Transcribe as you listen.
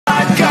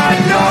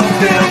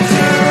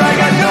filter, I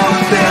got no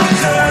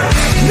filter.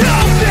 No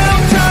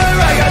filter,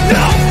 I got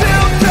no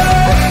filter.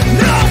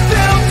 No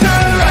filter,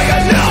 I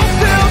got no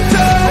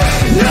filter.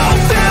 No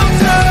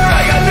filter,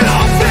 I got no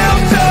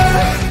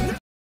filter.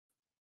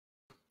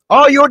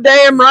 Oh, you're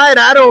damn right.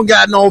 I don't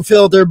got no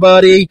filter,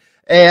 buddy.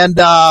 And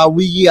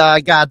we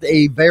got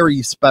a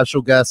very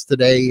special guest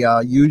today.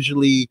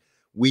 Usually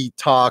we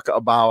talk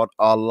about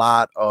a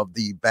lot of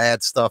the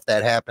bad stuff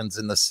that happens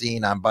in the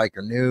scene on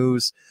Biker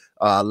News.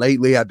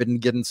 Lately, I've been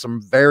getting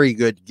some very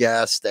good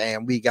guests,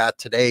 and we got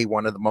today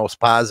one of the most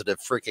positive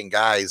freaking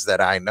guys that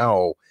I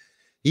know.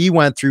 He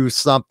went through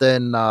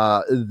something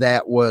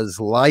that was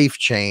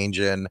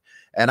life-changing.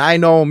 And I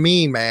know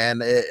me,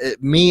 man,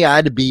 me,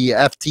 I'd be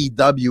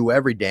FTW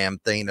every damn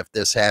thing if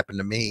this happened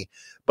to me.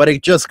 But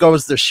it just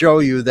goes to show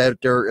you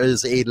that there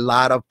is a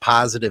lot of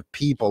positive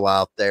people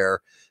out there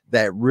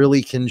that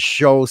really can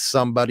show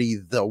somebody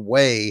the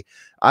way.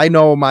 I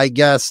know my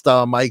guest,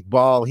 Mike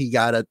Ball, he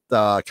got it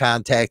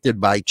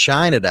contacted by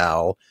China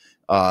Doll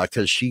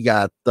because she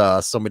got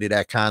somebody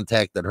that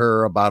contacted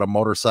her about a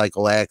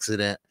motorcycle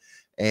accident,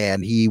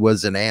 and he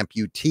was an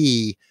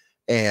amputee.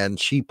 And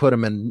she put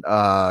him in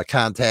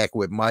contact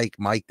with Mike.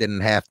 Mike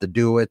didn't have to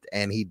do it,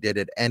 and he did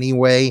it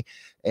anyway.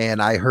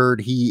 And I heard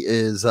he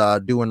is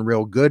doing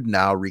real good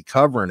now,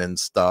 recovering and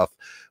stuff.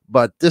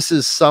 But this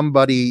is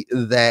somebody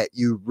that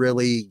you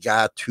really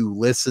got to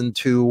listen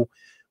to,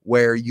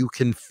 where you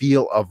can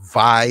feel a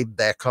vibe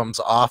that comes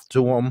off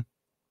to him.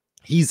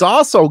 He's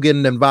also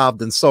getting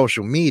involved in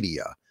social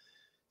media.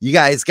 You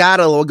guys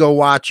gotta go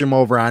watch him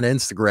over on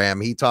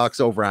Instagram. He talks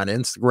over on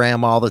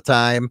Instagram all the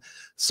time.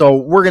 So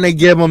we're gonna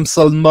give him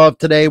some love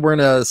today. We're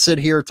gonna sit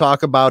here,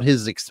 talk about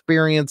his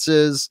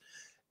experiences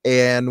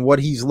and what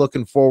he's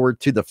looking forward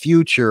to the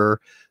future.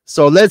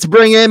 So let's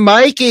bring in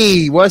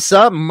Mikey. What's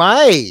up,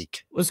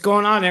 Mike? What's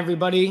going on,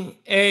 everybody?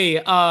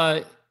 Hey,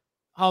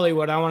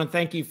 Hollywood, I want to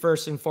thank you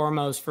first and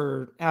foremost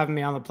for having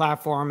me on the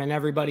platform, and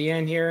everybody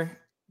in here.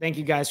 Thank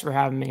you guys for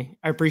having me.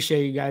 I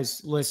appreciate you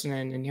guys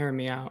listening and hearing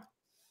me out.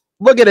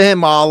 Look at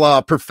him,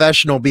 all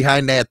professional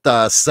behind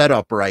that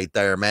setup right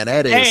there, man.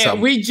 That is hey,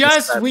 we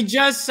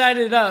just set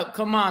it up.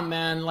 Come on,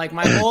 man. Like,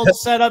 my old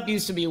setup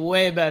used to be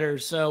way better.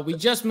 So we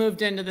just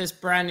moved into this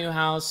brand new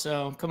house.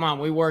 So come on,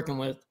 we working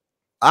with.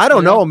 I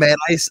don't know, man.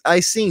 I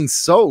seen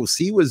Sos.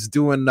 He was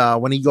doing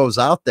when he goes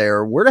out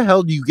there. Where the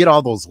hell do you get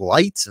all those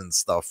lights and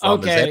stuff from?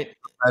 Okay. Is that a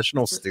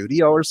professional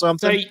studio or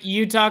something? So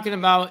you talking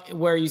about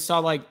where you saw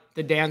like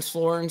the dance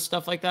floor and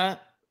stuff like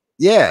that?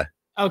 Yeah.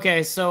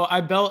 Okay, so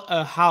I built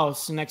a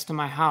house next to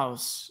my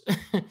house.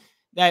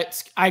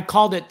 I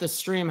called it the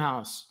Stream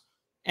House.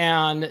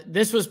 And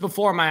this was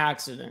before my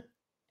accident.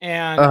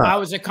 And I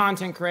was a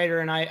content creator,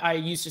 and I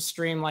used to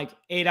stream like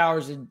 8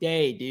 hours a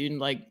day, dude,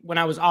 like when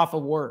I was off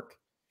of work.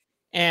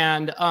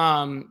 And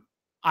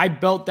I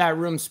built that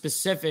room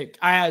specific.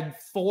 I had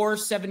 4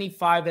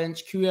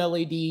 75-inch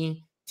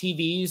QLED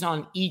TVs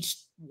on each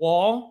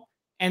wall,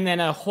 and then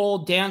a whole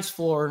dance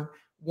floor,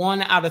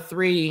 1 out of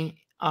 3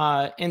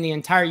 in the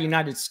entire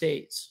United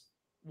States.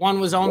 One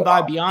was owned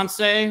by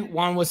Beyonce,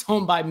 one was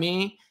owned by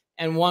me,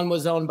 and one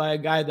was owned by a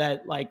guy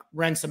that like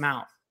rents them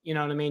out. You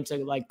know what I mean? To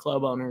like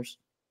club owners.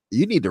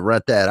 You need to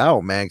rent that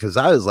out, man, because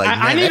I was like,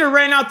 I need to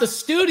rent out the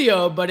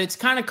studio, but it's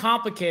kind of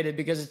complicated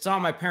because it's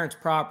on my parents'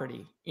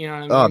 property. You know what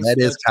I mean? Oh, that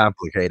is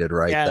complicated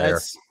right there.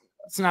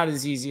 It's not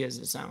as easy as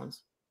it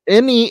sounds.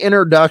 In the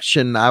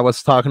introduction, I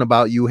was talking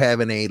about you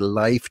having a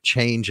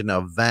life-changing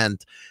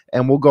event,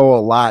 and we'll go a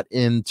lot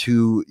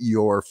into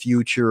your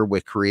future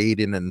with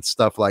creating and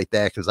stuff like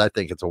that, because I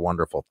think it's a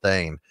wonderful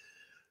thing.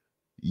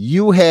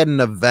 You had an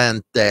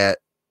event that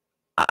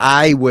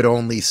I would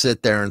only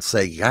sit there and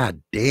say,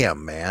 God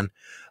damn, man.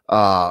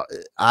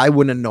 I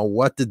wouldn't know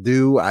what to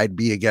do. I'd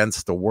be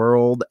against the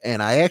world.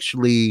 And I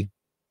actually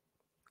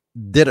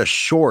did a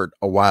short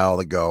a while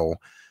ago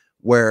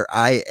where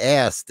I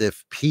asked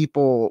if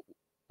people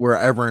were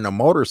ever in a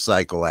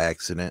motorcycle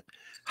accident,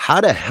 how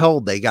the hell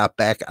they got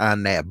back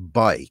on that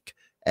bike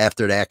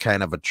after that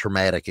kind of a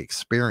traumatic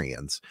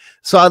experience.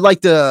 So I'd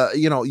like to,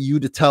 you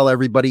to tell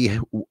everybody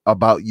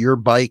about your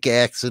bike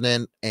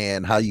accident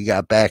and how you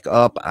got back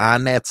up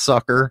on that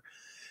sucker.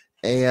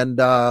 And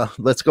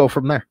let's go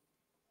from there.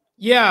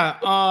 Yeah.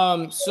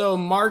 So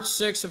March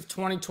 6th of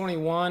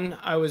 2021,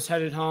 I was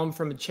headed home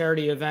from a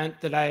charity event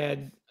that I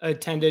had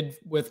attended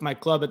with my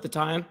club at the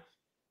time.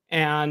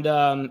 And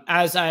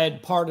as I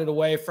had parted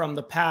away from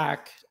the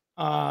pack,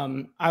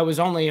 I was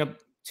only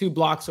 2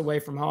 blocks away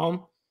from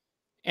home.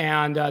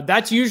 And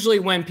that's usually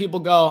when people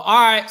go, all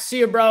right, see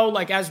you, bro.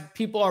 Like, as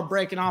people are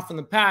breaking off from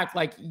the pack,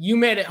 like, you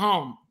made it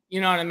home.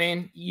 You know what I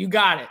mean? You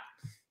got it.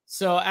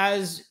 So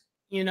as,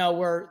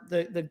 where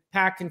the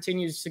pack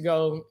continues to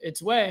go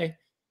its way,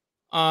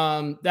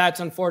 that's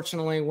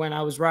unfortunately when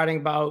I was riding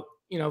about,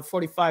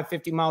 45,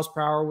 50 miles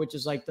per hour, which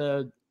is like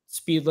the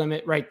speed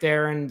limit right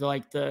there. And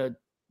like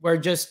where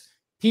just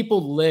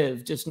people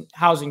live, just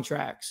housing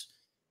tracks.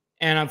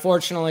 And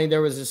unfortunately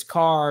there was this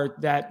car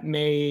that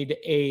made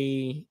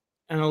an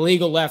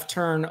illegal left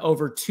turn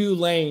over 2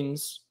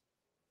 lanes.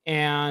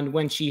 And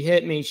when she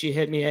hit me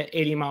at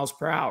 80 miles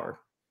per hour.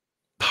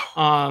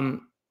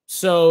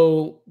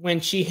 So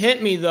when she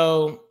hit me,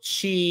 though,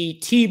 she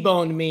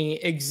T-boned me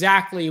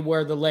exactly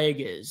where the leg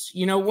is.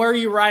 You know, where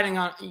you're riding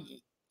on,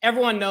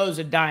 everyone knows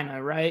a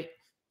dyno, right?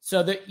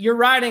 So that you're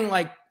riding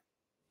like,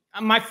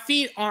 my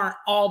feet aren't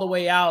all the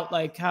way out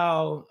like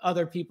how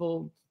other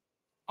people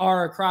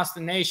are across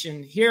the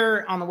nation.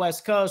 Here on the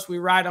West Coast, we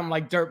ride them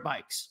like dirt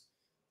bikes.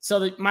 So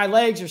that my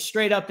legs are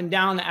straight up and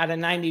down at a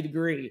 90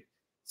 degree.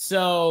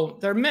 So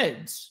they're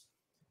mids.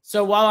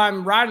 So while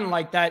I'm riding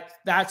like that,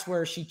 that's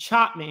where she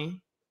chopped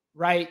me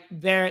right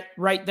there,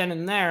 right then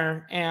and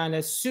there. And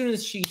as soon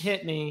as she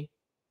hit me,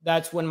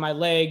 that's when my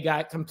leg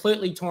got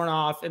completely torn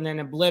off and then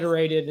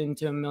obliterated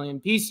into a million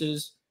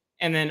pieces.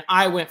 And then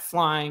I went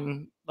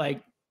flying,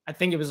 like, I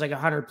think it was like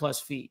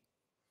 100+ feet.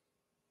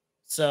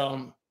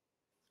 So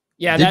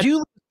yeah. Did you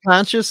lose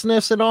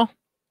consciousness at all?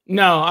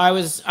 No, I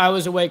was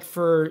awake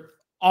for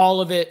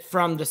all of it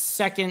from the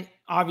second,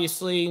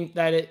 obviously,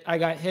 that I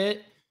got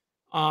hit,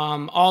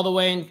 all the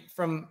way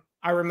from,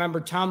 I remember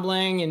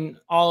tumbling and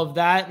all of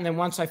that. And then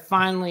once I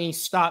finally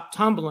stopped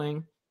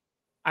tumbling,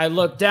 I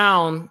looked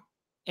down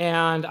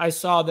and I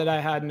saw that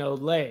I had no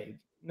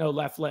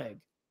left leg.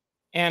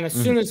 And as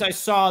soon as I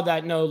saw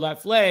that no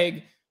left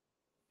leg,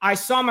 I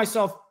saw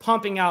myself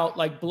pumping out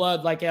like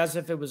blood, like as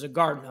if it was a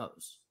garden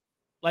hose.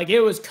 Like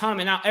it was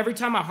coming out. Every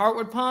time my heart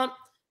would pump,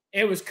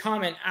 it was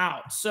coming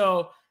out.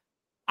 So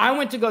I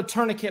went to go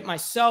tourniquet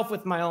myself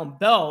with my own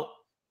belt,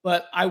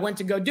 but I went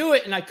to go do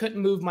it and I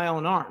couldn't move my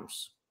own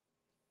arms.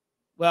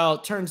 Well,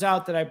 it turns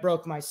out that I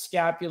broke my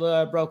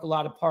scapula. I broke a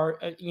lot of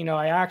part. You know,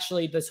 I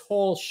actually, this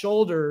whole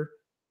shoulder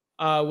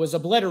was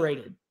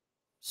obliterated.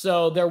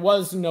 So there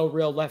was no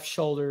real left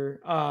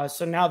shoulder.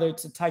 So now that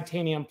it's a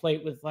titanium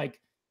plate with like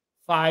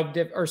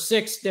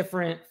 6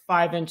 different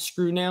 5-inch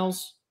screw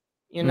nails,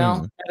 you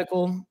know,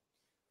 medical.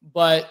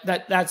 But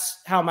that's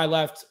how my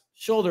left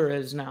shoulder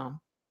is now.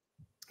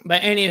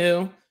 But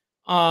anywho,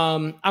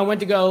 I went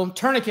to go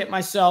tourniquet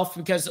myself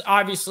because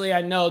obviously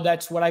I know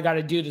that's what I got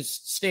to do to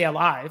stay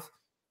alive.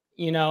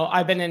 You know,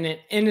 I've been in an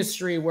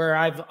industry where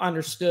I've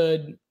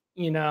understood,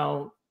 you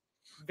know,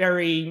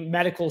 very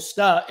medical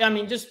stuff. I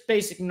mean, just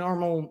basic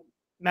normal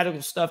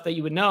medical stuff that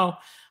you would know.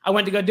 I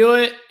went to go do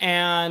it,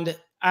 and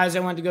as I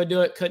went to go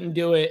do it, couldn't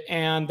do it.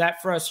 And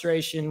that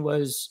frustration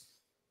was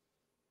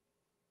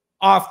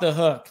off the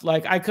hook.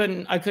 Like I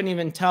couldn't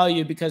even tell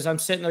you, because I'm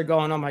sitting there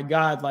going, oh my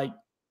God, like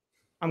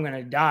I'm going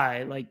to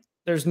die. Like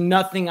there's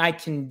nothing I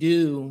can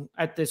do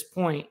at this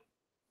point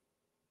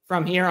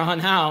from here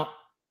on out.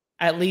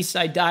 At least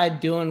I died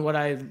doing what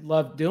I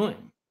loved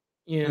doing,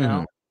 you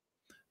know?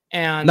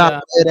 And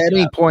not at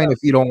any point, if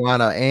you don't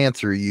want to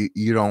answer,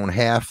 you don't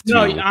have to.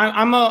 No,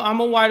 I'm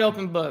a wide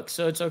open book,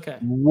 so it's okay.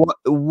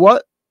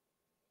 What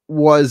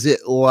was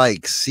it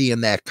like seeing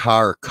that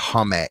car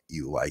come at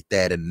you like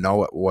that and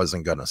know it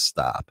wasn't going to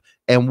stop?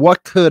 And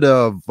what could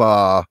have,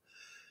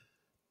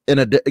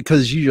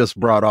 because you just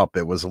brought up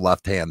it was a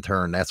left-hand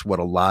turn. That's what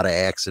a lot of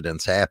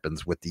accidents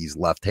happens with these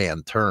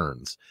left-hand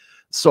turns.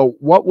 So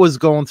what was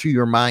going through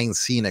your mind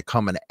seeing it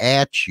coming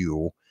at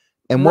you?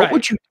 And what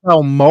would you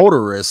tell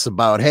motorists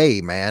about,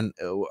 hey, man,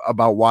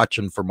 about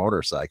watching for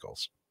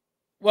motorcycles?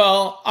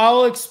 Well,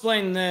 I'll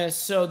explain this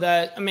so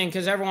that, I mean,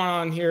 because everyone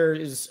on here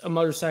is a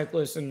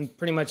motorcyclist and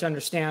pretty much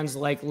understands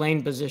like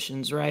lane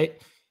positions, right?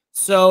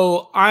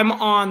 So I'm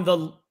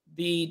on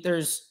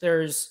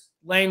there's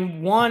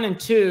lane 1 and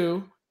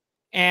 2,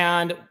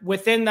 and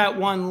within that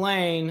one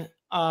lane,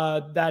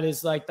 that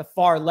is like the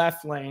far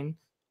left lane,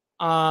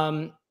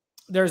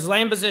 there's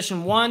lane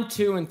position 1,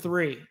 2, and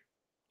 3.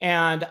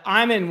 And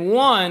I'm in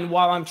 1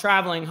 while I'm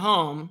traveling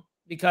home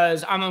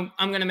because I'm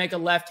going to make a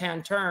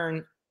left-hand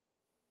turn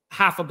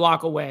half a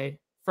block away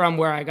from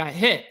where I got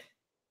hit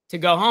to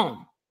go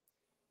home.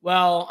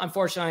 Well,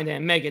 unfortunately, I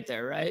didn't make it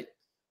there, right?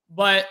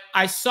 But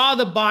I saw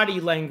the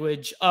body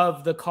language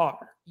of the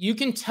car. You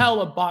can tell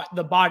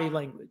the body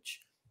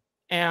language.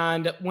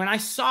 And when I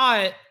saw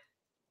it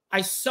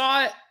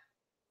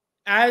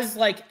as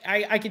like,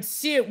 I could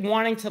see it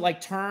wanting to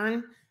like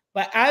turn,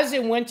 but as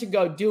it went to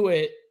go do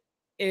it,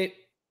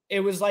 it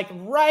was like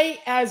right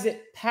as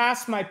it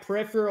passed my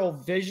peripheral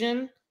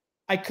vision,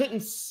 I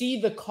couldn't see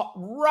the car.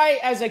 Right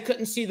as I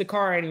couldn't see the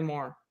car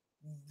anymore,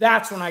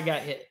 that's when I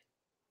got hit.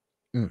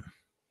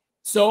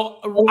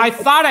 So I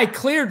thought I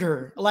cleared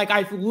her. Like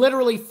I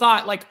literally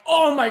thought like,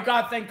 oh my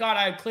God, thank God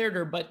I cleared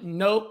her. But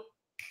nope.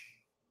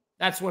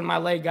 That's when my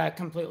leg got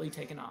completely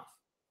taken off.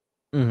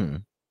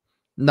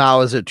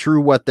 Now, is it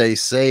true what they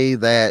say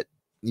that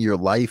your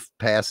life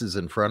passes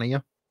in front of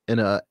you in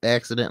an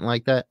accident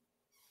like that?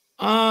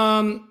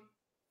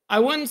 I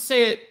wouldn't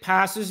say it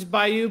passes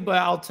by you, but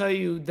I'll tell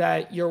you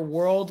that your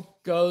world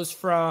goes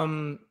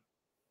from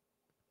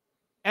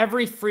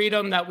every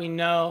freedom that we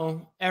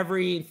know,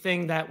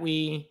 everything that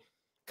we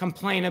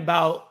complain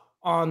about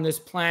on this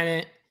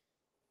planet.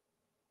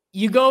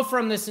 You go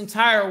from this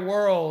entire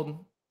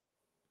world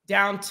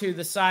down to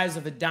the size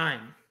of a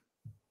dime.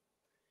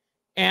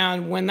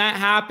 And when that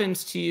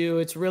happens to you,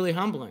 it's really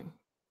humbling,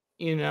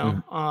 you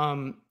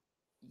know?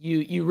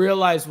 You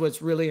realize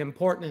what's really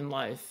important in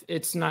life.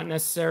 It's not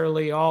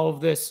necessarily all of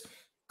this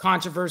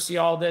controversy,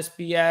 all this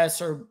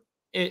BS, or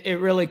it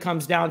really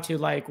comes down to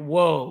like,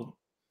 whoa,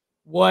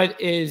 what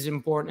is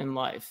important in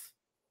life,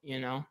 you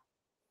know?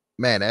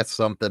 Man, that's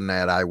something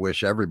that I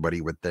wish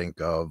everybody would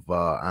think of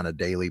on a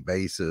daily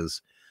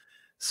basis,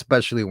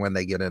 especially when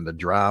they get into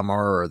drama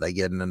or they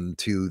get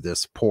into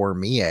this poor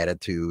me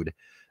attitude.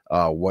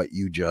 What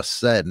you just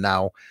said.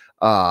 Now,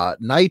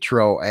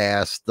 Nitro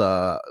asked,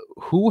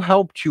 who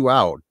helped you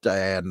out?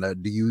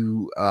 And do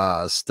you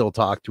still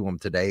talk to him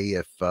today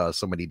if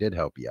somebody did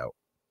help you out?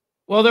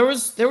 Well, there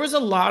was a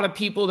lot of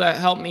people that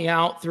helped me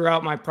out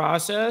throughout my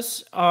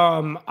process.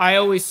 I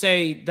always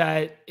say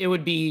that it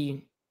would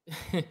be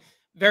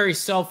very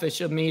selfish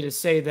of me to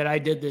say that I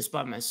did this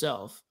by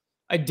myself.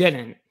 I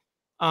didn't.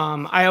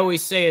 I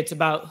always say it's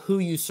about who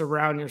you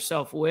surround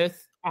yourself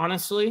with,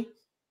 honestly.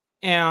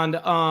 And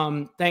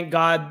thank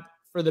God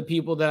for the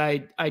people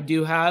that I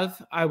do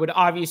have. I would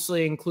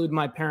obviously include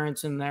my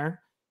parents in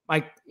there.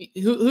 Like,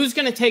 who's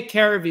going to take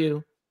care of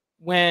you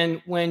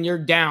when you're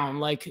down?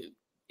 Like,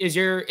 is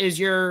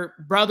your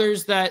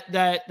brothers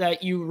that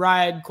you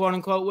ride quote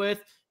unquote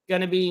with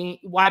going to be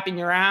wiping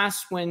your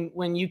ass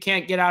when you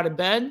can't get out of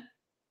bed?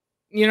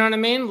 You know what I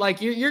mean?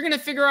 Like, you're going to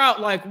figure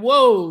out like,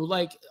 whoa,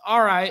 like,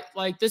 all right,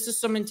 like this is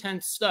some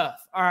intense stuff.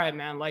 All right,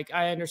 man. Like,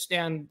 I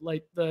understand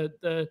like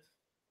the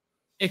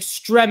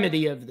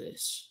extremity of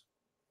this,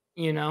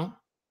 you know?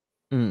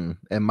 And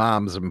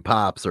moms and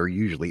pops are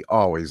usually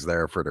always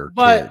there for their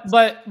But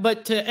kids.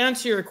 but to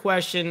answer your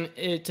question,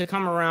 to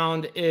come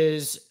around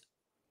is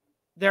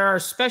there are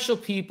special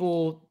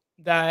people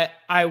that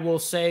I will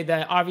say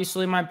that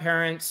obviously my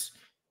parents,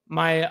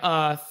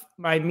 my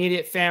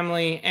immediate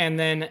family, and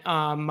then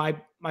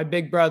my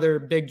big brother,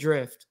 Big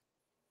Drift.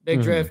 Big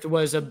Mhm. Drift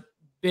was a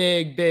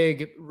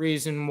big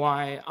reason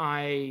why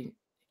I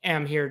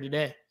am here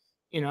today.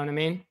 You know what I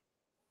mean?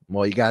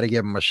 Well, you got to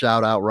give them a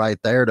shout out right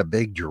there to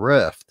Big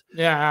Drift.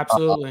 Yeah,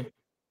 absolutely.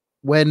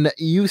 When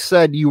you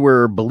said you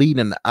were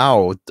bleeding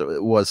out,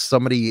 was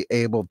somebody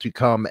able to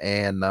come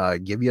and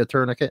give you a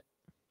tourniquet?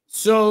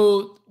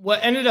 So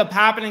what ended up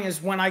happening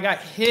is when I got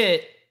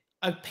hit,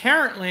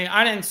 apparently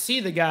I didn't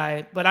see the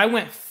guy, but I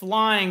went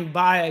flying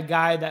by a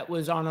guy that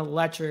was on an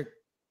electric,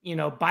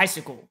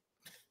 bicycle.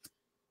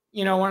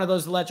 One of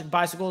those electric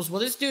bicycles.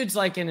 Well, this dude's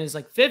like in his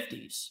like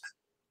 50s.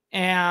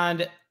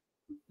 And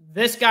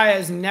this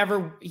guy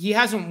he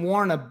hasn't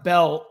worn a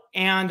belt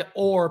and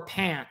or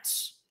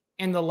pants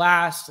in the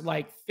last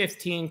like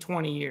 15,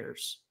 20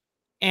 years.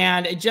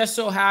 And it just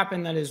so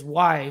happened that his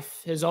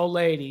wife, his old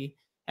lady,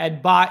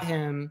 had bought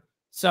him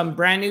some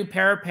brand new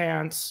pair of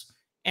pants,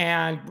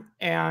 and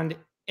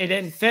it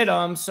didn't fit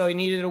him, so he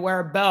needed to wear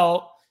a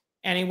belt.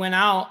 And he went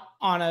out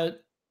on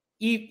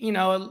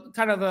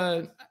kind of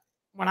a,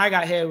 when I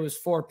got hit, it was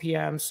 4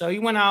 p.m. So he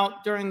went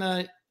out during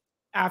the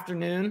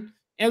afternoon.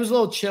 It was a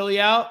little chilly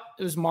out.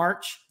 It was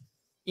March,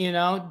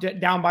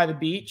 down by the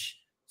beach.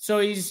 So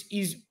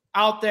he's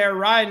out there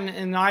riding,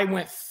 and I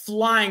went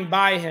flying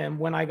by him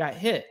when I got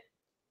hit.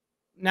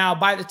 Now,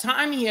 by the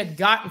time he had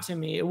gotten to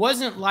me, it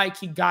wasn't like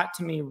he got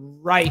to me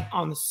right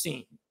on the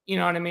scene. You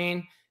know what I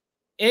mean?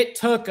 It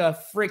took a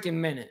freaking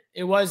minute.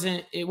 It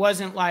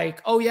wasn't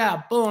like, oh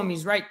yeah, boom,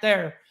 he's right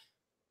there.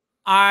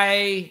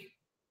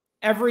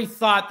 Every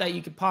thought that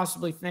you could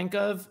possibly think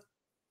of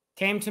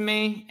came to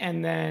me,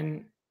 and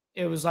then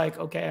it was like,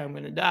 okay, I'm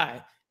going to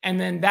die. And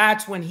then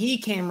that's when he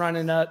came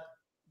running up,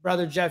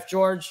 brother Jeff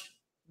George,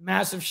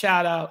 massive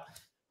shout out.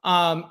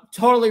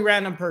 Totally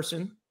random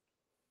person.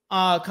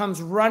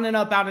 Comes running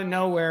up out of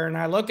nowhere, and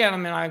I look at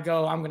him and I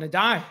go, I'm going to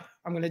die.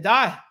 I'm going to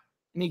die.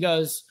 And he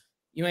goes,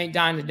 you ain't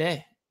dying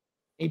today.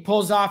 He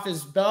pulls off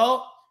his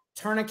belt,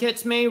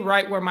 tourniquets me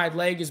right where my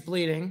leg is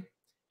bleeding,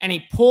 and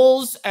he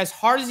pulls as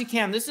hard as he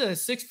can. This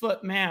is a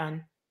 6-foot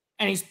man,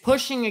 and he's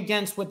pushing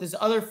against with his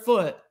other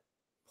foot,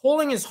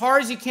 pulling as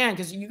hard as he can,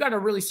 because you got to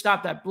really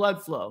stop that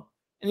blood flow.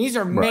 And these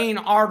are main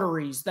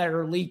arteries that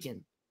are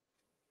leaking,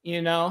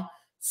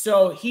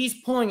 So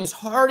he's pulling as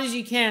hard as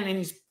he can, and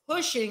he's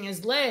pushing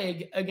his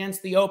leg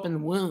against the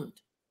open wound.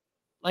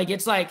 Like,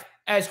 it's like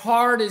as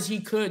hard as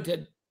he could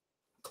to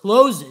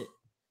close it.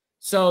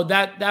 So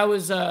that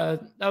was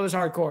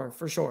hardcore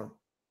for sure.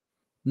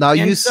 Now,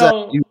 you said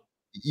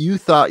you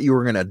thought you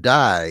were going to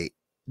die.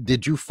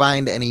 Did you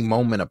find any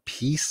moment of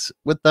peace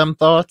with them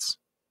thoughts?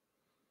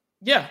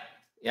 Yeah,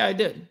 I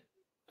did.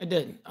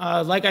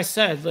 Like I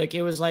said, like,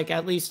 it was like,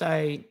 at least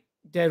I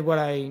did what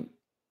I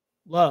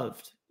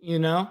loved,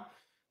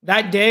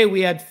 That day we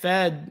had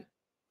fed,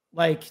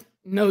 like,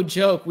 no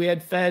joke, we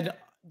had fed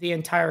the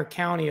entire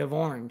county of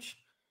Orange.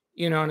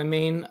 You know what I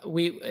mean?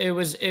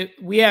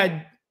 We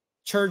had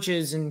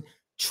churches and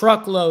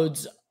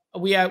truckloads.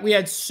 We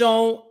had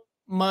so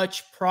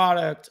much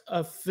product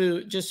of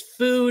food, just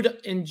food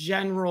in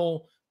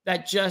general,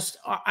 that just,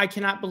 I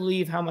cannot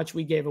believe how much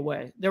we gave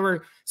away. There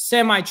were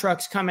semi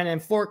trucks coming in,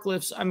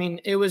 forklifts. I mean,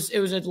 it was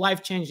a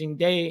life-changing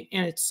day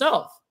in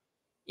itself,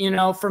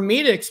 for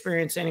me to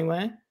experience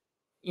anyway,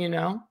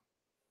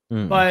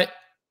 but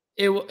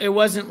it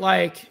wasn't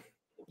like,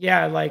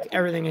 yeah, like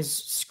everything is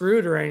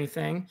screwed or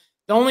anything.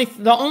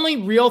 The only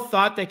real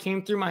thought that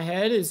came through my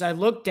head is I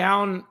looked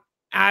down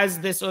as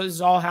this was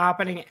all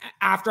happening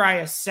after I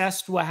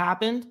assessed what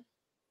happened.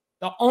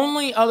 The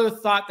only other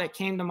thought that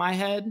came to my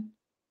head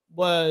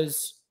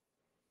was,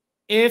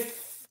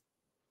 if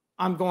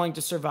I'm going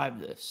to survive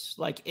this,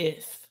 like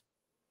if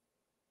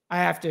I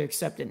have to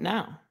accept it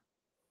now.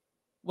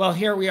 Well,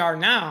 here we are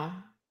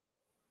now.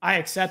 I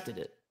accepted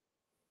it.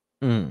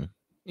 Mm.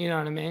 You know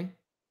what I mean?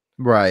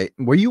 Right.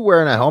 Were you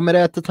wearing a helmet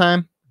at the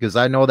time? Because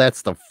I know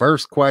that's the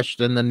first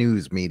question the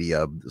news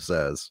media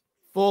says.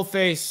 Full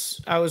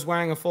face. I was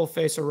wearing a full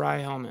face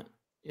Arai helmet.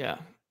 Yeah.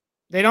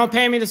 They don't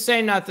pay me to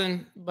say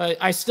nothing, but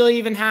I still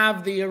even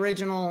have the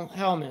original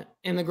helmet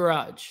in the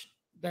garage.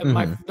 That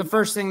the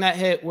first thing that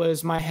hit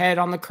was my head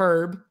on the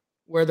curb,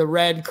 where the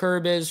red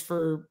curb is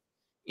for,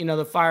 you know,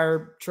 the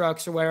fire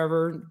trucks or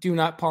whatever, do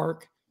not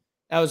park.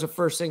 That was the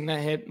first thing that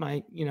hit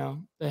my, you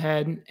know, the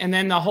head. And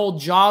then the whole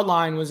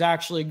jawline was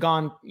actually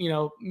gone, you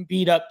know,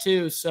 beat up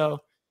too. So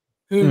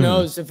who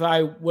knows if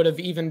I would have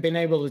even been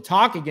able to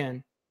talk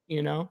again,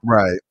 you know?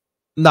 Right.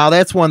 Now,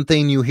 that's one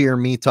thing you hear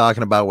me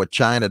talking about with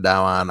China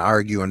down on,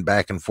 arguing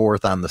back and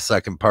forth on the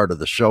second part of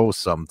the show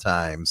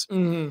sometimes,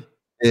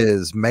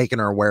 is making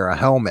her wear a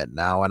helmet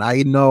now. And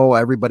I know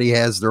everybody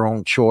has their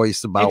own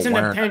choice about It's an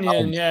wearing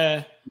opinion,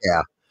 yeah.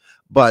 Yeah.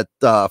 But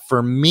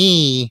for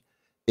me,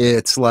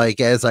 it's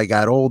like as I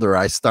got older,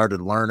 I started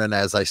learning,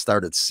 as I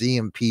started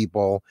seeing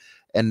people.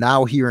 And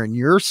now hearing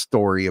your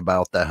story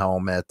about the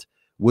helmet,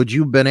 would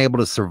you have been able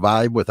to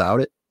survive without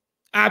it?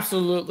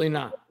 Absolutely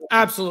not.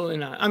 Absolutely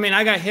not. I mean,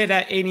 I got hit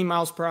at 80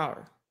 miles per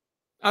hour.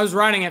 I was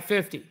riding at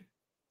 50.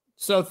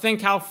 So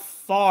think how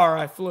far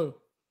I flew.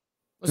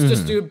 Let's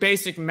just do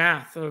basic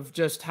math of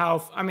just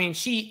how, I mean,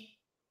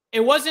 it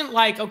wasn't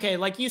like, okay,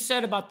 like you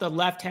said about the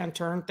left-hand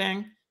turn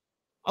thing.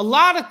 A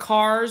lot of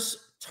cars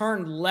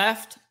turn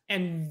left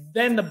and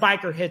then the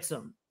biker hits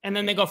them. And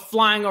then they go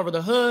flying over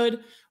the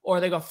hood or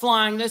they go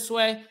flying this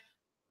way.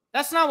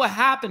 That's not what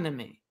happened to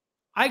me.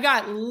 I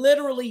got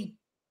literally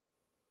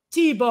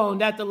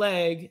T-boned at the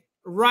leg,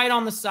 right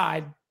on the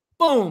side.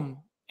 Boom.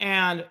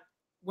 And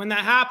when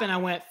that happened, I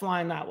went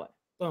flying that way.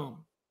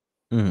 Boom.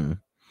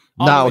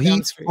 Now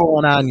he's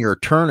pulling on your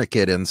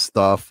tourniquet and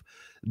stuff.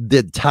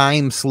 Did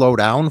time slow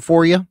down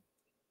for you?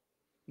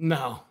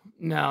 No.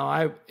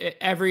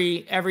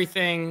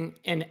 Everything,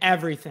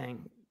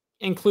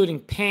 including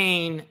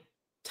pain,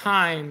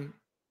 time,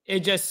 it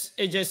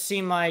just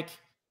seemed like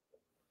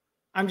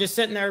I'm just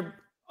sitting there.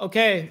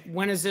 Okay,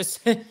 when is this?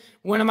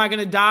 When am I going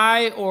to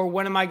die, or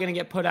when am I going to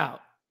get put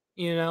out?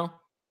 You know?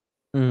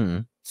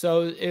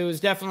 So it was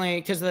definitely,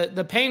 because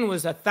the pain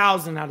was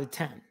 1,000 out of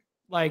 10.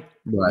 Like,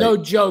 no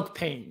joke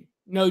pain.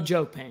 No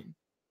joke pain.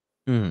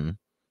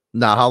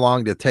 Now, how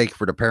long did it take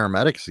for the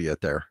paramedics to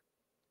get there?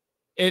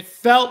 It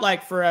felt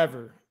like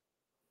forever.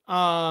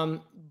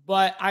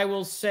 But I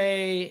will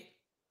say,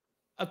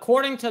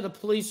 according to the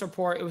police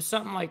report, it was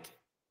something like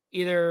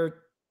either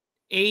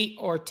 8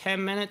 or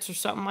 10 minutes or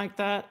something like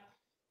that.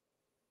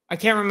 I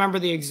can't remember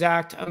the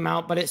exact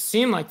amount, but it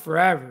seemed like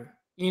forever,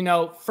 you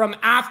know, from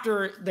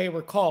after they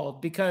were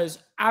called, because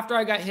after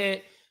I got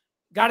hit,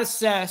 got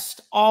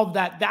assessed, all of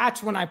that,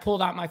 that's when I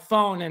pulled out my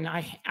phone and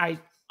I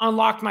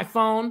unlocked my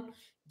phone,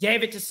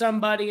 gave it to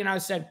somebody, and I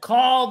said,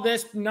 call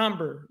this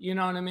number. You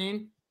know what I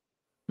mean?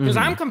 Because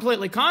I'm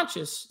completely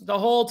conscious the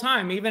whole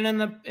time, even in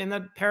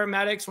the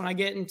paramedics. When I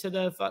get into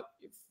the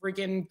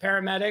freaking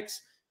paramedics,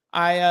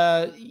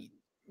 I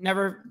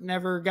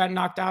never got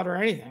knocked out or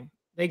anything.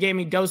 They gave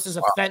me doses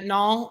of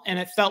fentanyl, and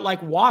it felt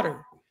like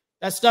water.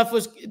 That stuff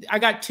was, I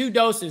got 2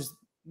 doses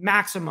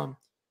maximum.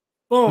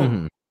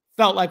 Boom.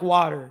 Felt like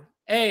water.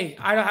 Hey,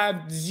 I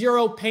have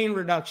 0 pain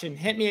reduction.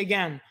 Hit me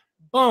again.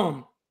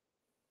 Boom.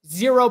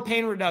 0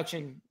 pain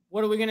reduction.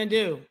 What are we going to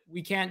do?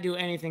 We can't do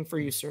anything for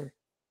you, sir.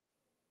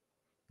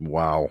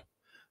 Wow.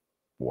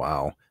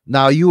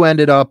 Now you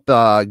ended up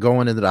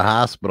going into the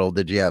hospital.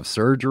 Did you have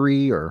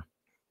surgery or?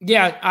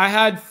 Yeah, I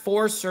had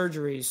 4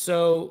 surgeries.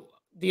 So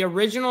the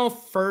original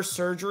first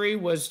surgery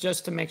was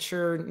just to make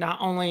sure not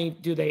only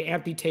do they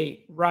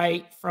amputate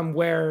right from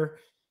where,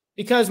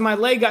 because my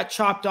leg got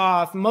chopped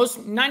off.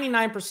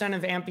 99%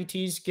 of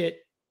amputees get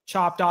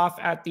chopped off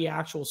at the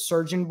actual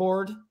surgeon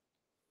board.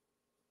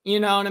 You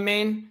know what I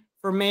mean?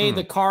 For me,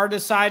 the car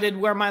decided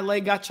where my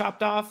leg got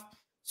chopped off.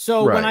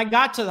 So when I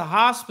got to the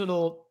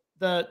hospital,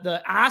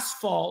 the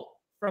asphalt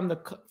from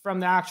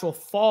the actual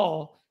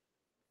fall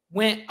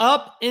went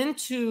up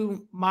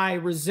into my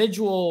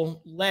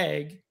residual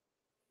leg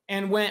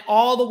and went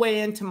all the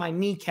way into my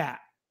kneecap.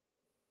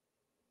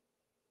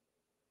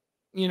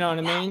 You know what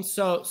I mean?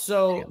 So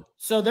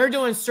they're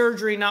doing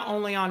surgery not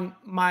only on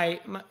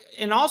my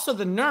and also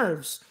the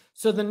nerves.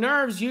 So the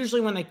nerves, usually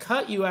when they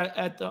cut you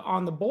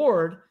on the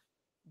board,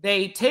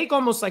 they take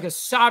almost like a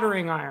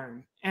soldering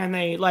iron and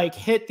they like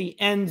hit the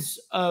ends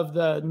of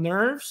the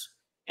nerves,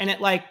 and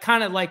it like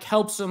kind of like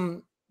helps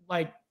them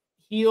like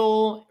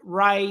heal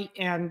right,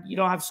 and you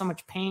don't have so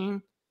much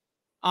pain.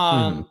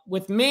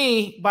 With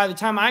me, by the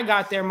time I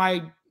got there,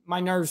 my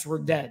nerves were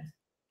dead.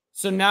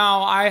 So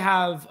now I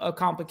have a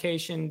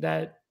complication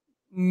that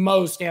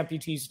most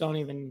amputees don't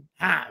even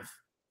have.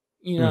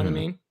 You know what I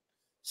mean?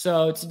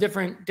 So it's a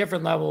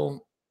different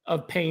level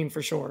of pain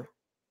for sure.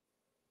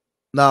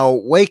 Now,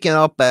 waking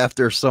up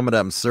after some of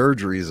them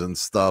surgeries and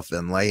stuff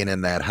and laying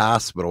in that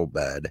hospital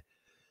bed,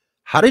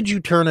 how did you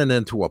turn it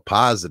into a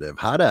positive?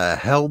 How the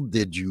hell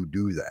did you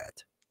do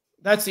that?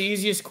 That's the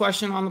easiest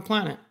question on the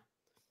planet.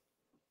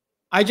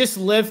 I just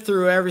lived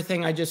through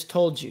everything I just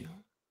told you.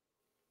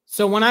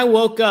 So when I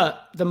woke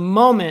up, the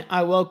moment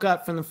I woke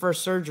up from the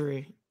first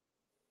surgery,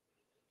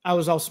 I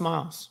was all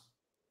smiles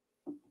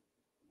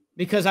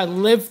because I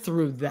lived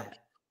through that.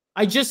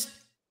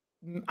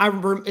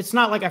 It's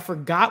not like I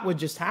forgot what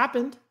just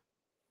happened.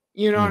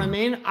 You know what I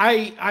mean?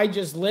 I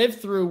just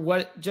lived through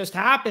what just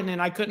happened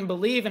and I couldn't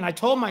believe. And I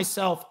told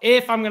myself,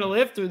 if I'm going to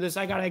live through this,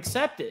 I got to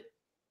accept it.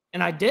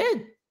 And I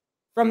did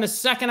from the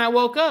second I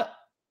woke up.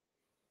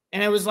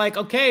 And it was like,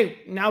 okay,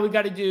 now we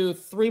got to do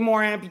 2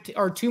 more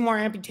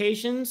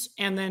amputations.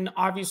 And then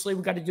obviously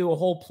we got to do a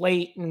whole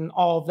plate and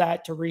all of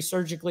that to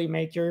resurgically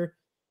make your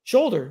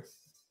shoulder,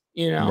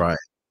 you know? Right.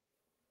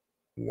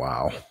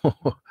 Wow.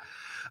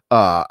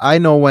 I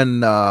know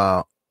when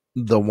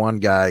the one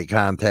guy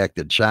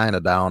contacted China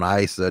down,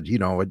 I said, you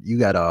know, you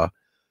got to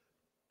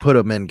put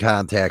him in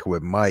contact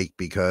with Mike,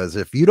 because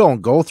if you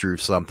don't go through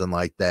something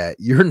like that,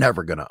 you're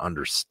never going to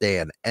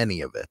understand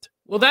any of it.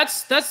 Well,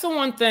 that's the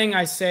one thing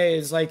I say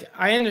is like,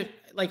 I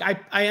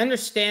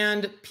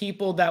understand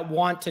people that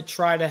want to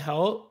try to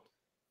help.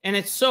 And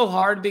it's so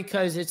hard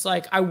because it's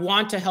like, I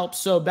want to help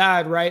so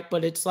bad, right?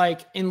 But it's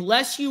like,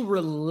 unless you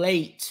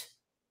relate,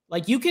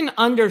 like you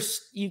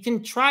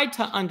can try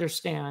to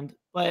understand,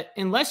 but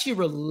unless you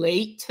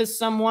relate to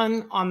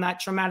someone on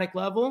that traumatic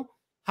level,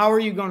 how are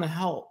you going to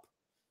help?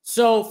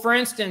 So for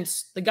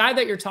instance, the guy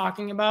that you're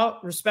talking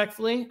about,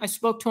 respectfully, I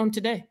spoke to him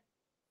today.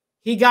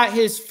 He got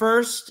his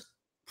first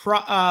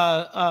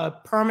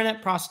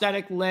permanent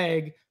prosthetic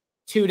leg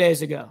 2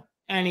 days ago.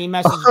 And he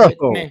messaged it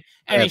to me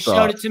and he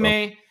showed it to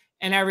me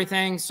and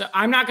everything. So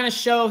I'm not going to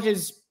show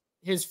his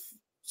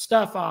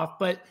stuff off,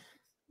 but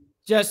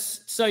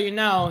just so you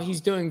know,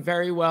 he's doing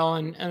very well.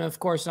 And of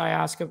course I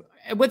ask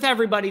with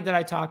everybody that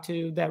I talk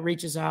to that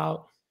reaches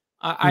out,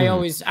 I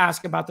always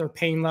ask about their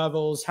pain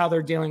levels, how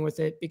they're dealing with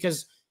it.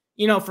 Because,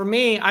 you know, for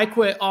me, I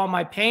quit all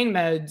my pain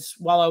meds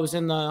while I was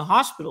in the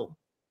hospital.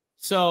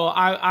 So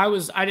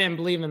I didn't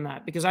believe in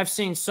that because I've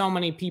seen so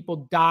many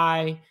people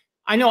die.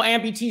 I know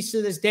amputees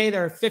to this day that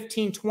are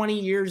 15, 20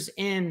 years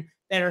in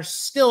that are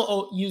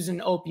still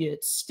using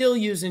opiates, still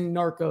using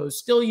narcos,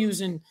 still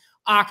using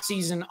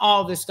oxys and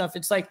all this stuff.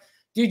 It's like,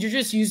 dude, you're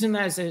just using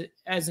that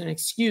as an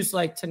excuse,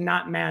 like to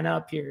not man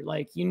up here.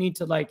 Like you need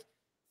to like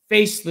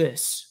face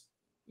this,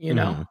 you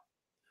know?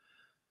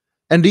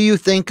 And do you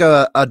think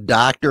a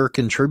doctor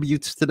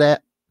contributes to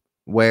that,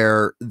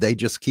 where they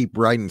just keep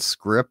writing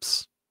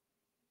scripts?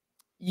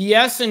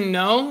 Yes and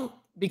no,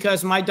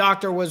 because my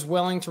doctor was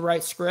willing to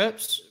write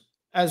scripts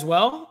as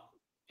well.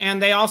 And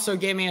they also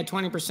gave me a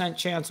 20%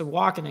 chance of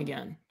walking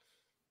again.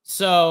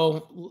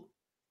 So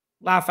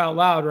laugh out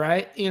loud,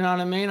 right? You know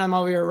what I mean? I'm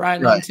over here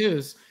riding on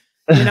twos,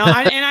 you know,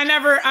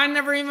 I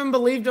never even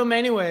believed them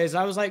anyways.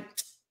 I was like,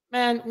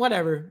 man,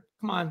 whatever.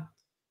 Come on.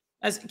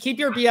 Keep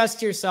your BS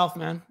to yourself,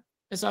 man.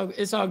 It's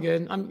all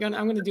good. I'm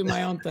going to do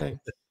my own thing.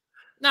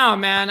 No,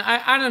 man,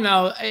 I don't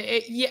know.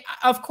 Yeah,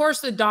 of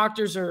course, the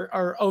doctors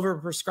are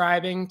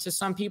over-prescribing to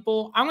some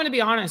people. I'm going to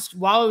be honest.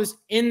 While I was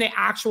in the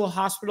actual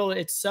hospital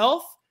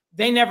itself,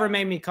 they never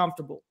made me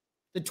comfortable.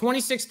 The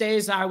 26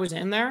 days I was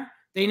in there,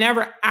 they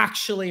never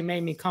actually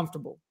made me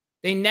comfortable.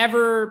 They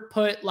never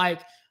put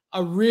like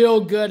a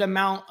real good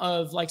amount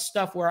of like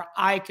stuff where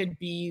I could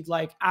be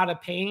like out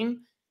of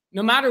pain.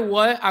 No matter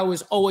what, I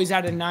was always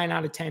at a 9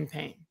 out of 10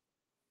 pain.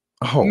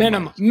 Oh,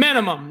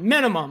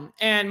 minimum.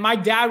 And my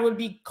dad would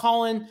be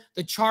calling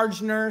the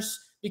charge nurse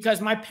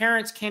because my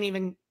parents can't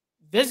even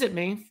visit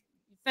me.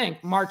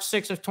 Think March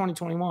 6th of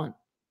 2021.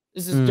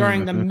 This is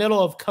during the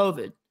middle of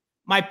COVID.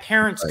 My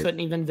parents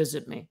couldn't even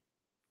visit me.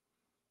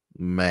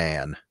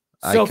 Man.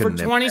 So for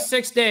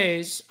 26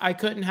 days, I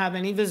couldn't have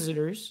any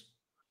visitors.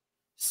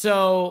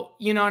 So,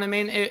 you know what I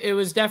mean? It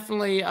was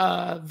definitely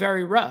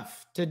very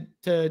rough to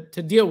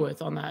deal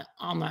with on that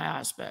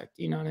aspect.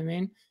 You know what I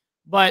mean?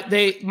 But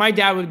my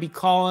dad would be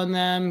calling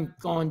them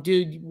going,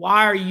 dude,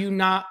 why are you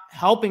not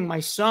helping my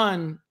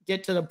son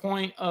get to the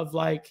point of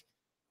like,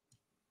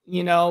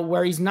 you know,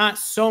 where he's not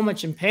so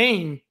much in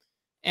pain?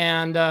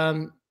 And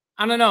I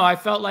don't know. I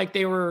felt like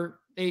they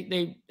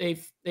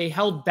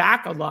held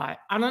back a lot.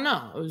 I don't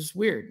know. It was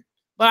weird.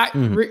 But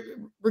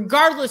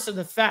regardless of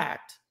the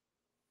fact,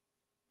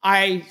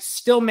 I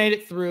still made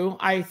it through.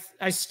 I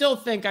still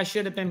think I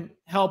should have been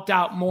helped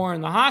out more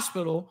in the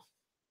hospital.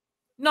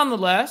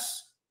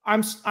 Nonetheless,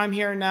 I'm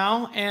here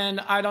now and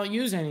I don't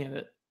use any of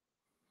it.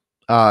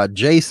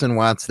 Jason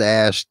wants to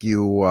ask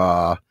you,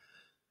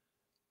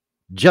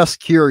 just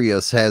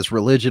curious, has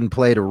religion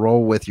played a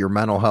role with your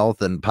mental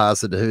health and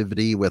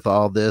positivity with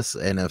all this?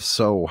 And if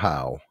so,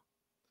 how?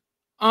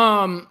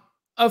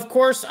 Of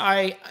course,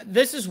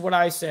 this is what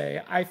I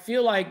say. I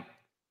feel like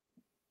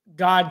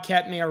God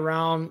kept me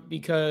around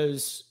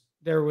because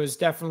there was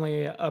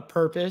definitely a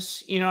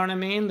purpose. You know what I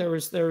mean? There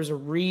was a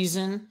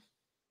reason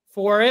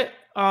for it.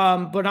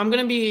 But I'm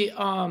gonna be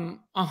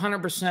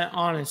 100%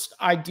 honest.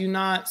 I do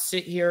not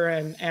sit here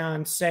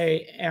and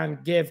say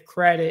and give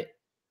credit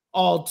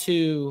all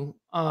to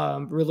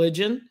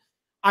religion.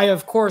 I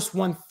of course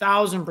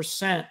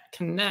 1000%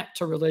 connect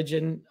to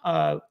religion.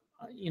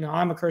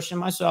 I'm a Christian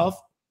myself,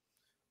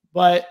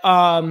 but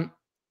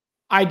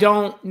I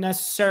don't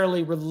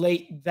necessarily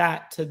relate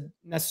that to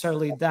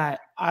necessarily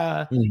that.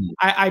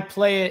 I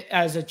play it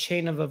as a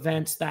chain of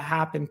events that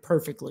happen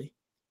perfectly.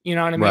 You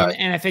know what I mean? Right.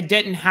 And if it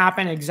didn't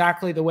happen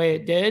exactly the way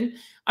it did,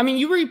 I mean,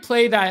 you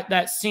replay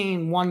that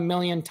scene 1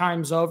 million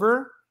times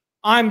over,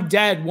 I'm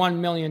dead 1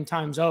 million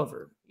times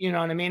over. You know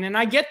what I mean? And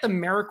I get the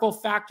miracle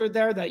factor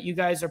there that you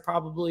guys are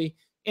probably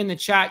in the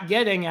chat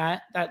getting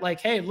at, that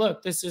like, hey,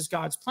 look, this is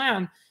God's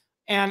plan.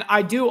 And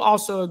I do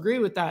also agree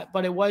with that,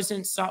 but it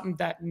wasn't something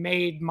that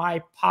made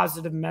my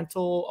positive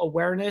mental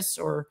awareness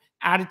or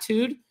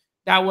attitude.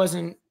 That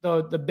wasn't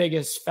the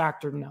biggest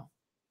factor, no.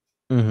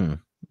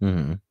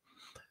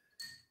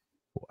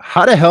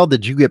 How the hell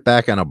did you get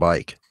back on a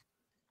bike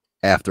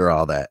after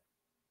all that?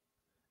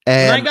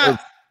 And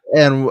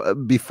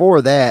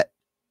before that,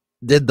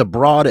 did the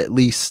broad at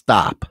least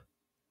stop?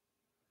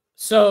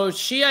 So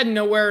she had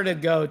nowhere to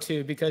go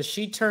to because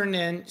she turned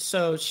in.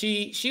 So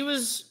she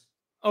was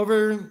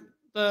over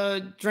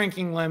the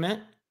drinking limit.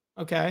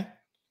 Okay.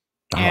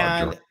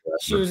 And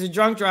she was a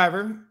drunk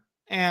driver,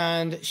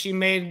 and she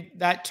made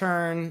that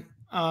turn.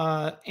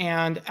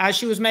 And as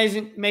she was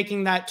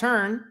making that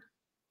turn,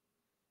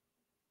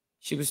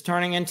 she was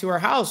turning into her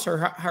house.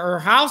 Her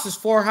house is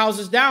 4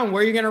 houses down.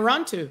 Where are you going to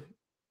run to?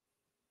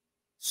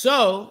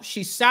 So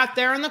she sat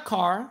there in the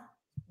car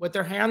with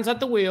her hands at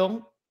the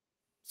wheel.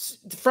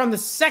 From the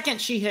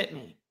second she hit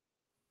me,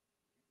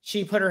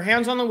 she put her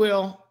hands on the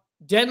wheel,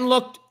 didn't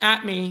look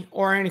at me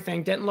or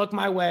anything, didn't look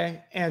my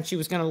way, and she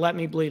was going to let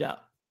me bleed out.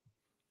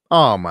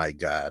 Oh my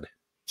God.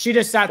 She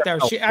just sat there.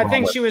 I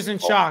think she was in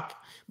shock.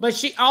 But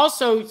she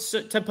also,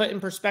 to put in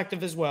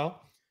perspective as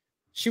well,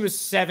 she was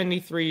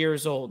 73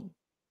 years old.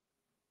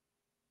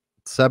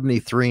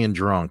 73 and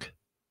drunk.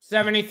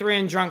 73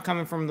 and drunk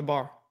coming from the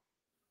bar.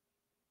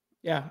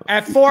 Yeah.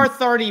 At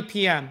 4:30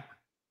 p.m.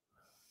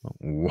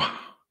 Wow.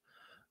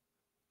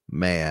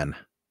 Man.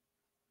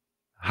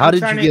 How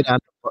did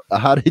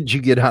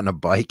you get on a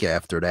bike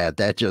after that?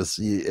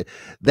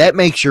 That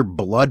makes your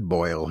blood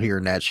boil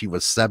hearing that she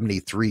was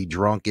 73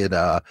 drunk in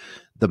the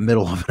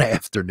middle of an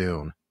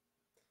afternoon.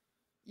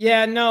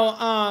 Yeah, no,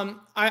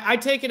 I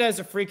take it as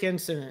a freak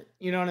incident.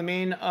 You know what I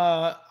mean?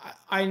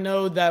 I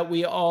know that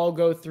we all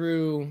go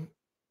through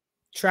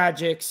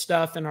tragic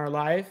stuff in our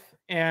life,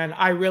 and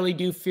I really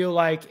do feel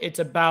like it's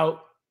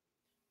about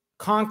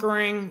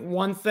conquering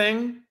one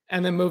thing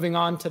and then moving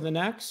on to the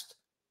next.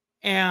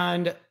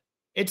 And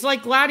it's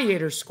like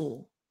gladiator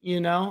school,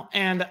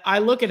 and I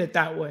look at it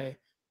that way.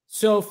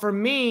 So for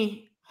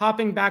me,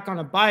 hopping back on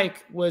a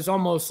bike was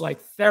almost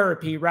like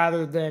therapy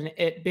rather than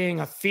it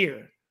being a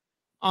fear.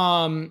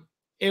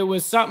 It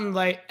was something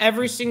like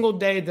every single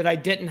day that I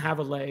didn't have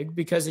a leg,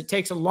 because it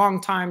takes a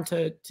long time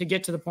to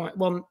get to the point.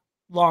 Well,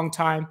 long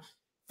time.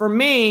 For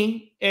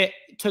me, it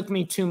took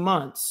me 2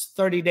 months,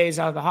 30 days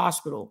out of the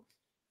hospital.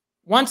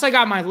 Once I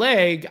got my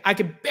leg, I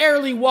could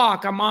barely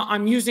walk.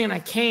 I'm using a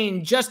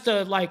cane just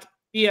to like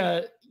be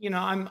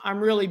I'm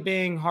really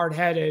being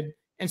hard-headed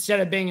instead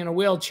of being in a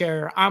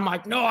wheelchair. I'm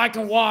like, no, I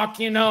can walk,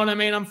 you know what I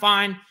mean? I'm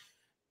fine.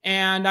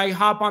 And I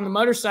hop on the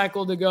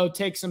motorcycle to go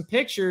take some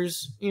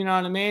pictures, you know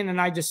what I mean? And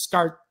I just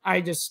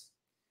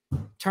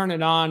turn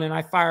it on and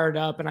I fire it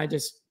up and I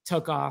just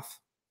took off.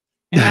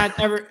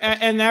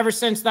 And ever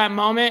since that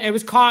moment, it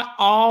was caught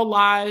all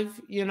live,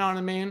 you know what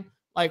I mean?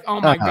 Like,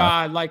 oh my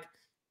God, like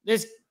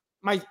this,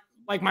 my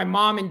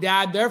mom and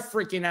dad, they're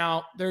freaking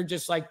out. They're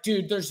just like,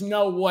 dude, there's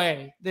no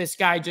way this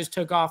guy just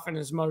took off in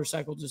his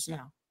motorcycle just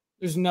now.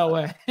 There's no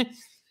way.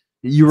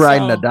 You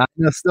riding a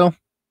Dyna still?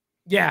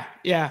 Yeah,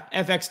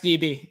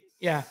 FXDB.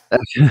 Yeah.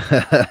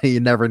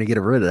 You're never gonna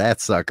get rid of that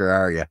sucker,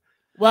 are you?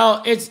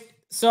 Well,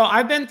 so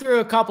I've been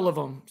through a couple of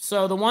them.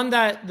 So the one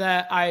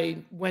that I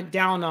went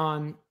down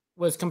on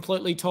was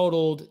completely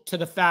totaled to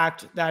the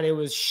fact that it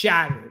was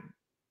shattered.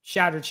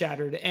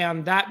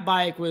 And that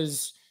bike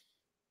was,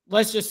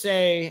 let's just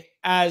say,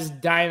 as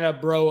Dyna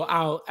bro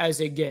out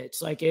as it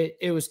gets. Like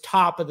it was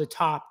top of the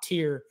top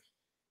tier.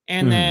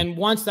 And then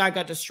once that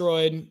got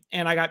destroyed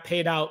and I got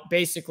paid out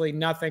basically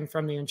nothing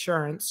from the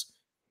insurance,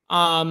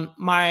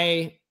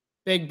 my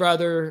big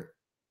brother,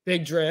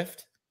 Big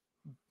Drift,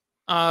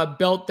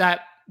 built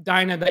that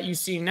Dyna that you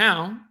see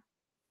now.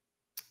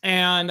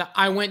 And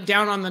I went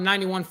down on the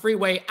 91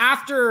 freeway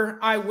after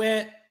I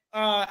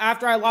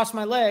lost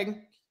my leg.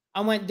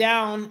 I went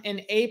down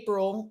in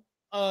April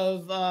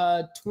of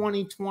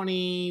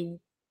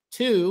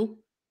 2022,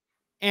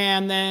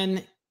 and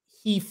then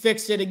he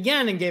fixed it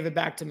again and gave it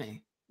back to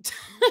me.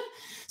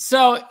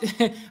 So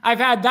I've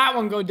had that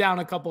one go down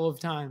a couple of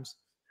times.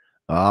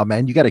 Oh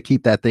man, you got to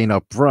keep that thing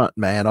up front,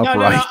 man. Upright.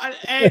 No.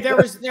 Hey, there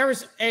was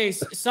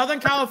Southern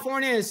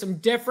California is some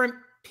different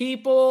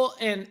people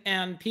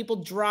and people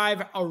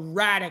drive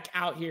erratic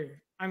out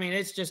here. I mean,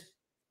 it's just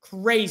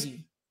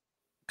crazy.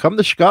 Come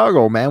to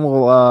Chicago, man.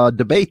 We'll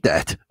debate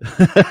that.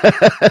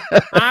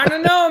 I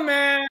don't know,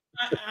 man.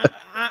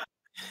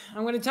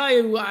 I'm going to tell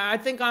you, I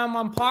think I'm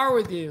on par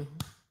with you.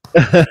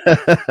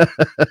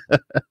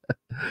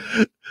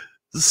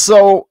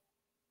 So,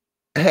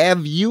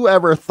 have you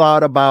ever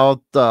thought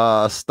about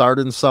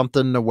starting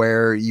something to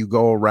where you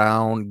go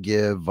around,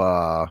 give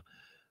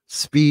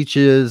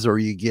speeches, or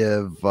you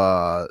give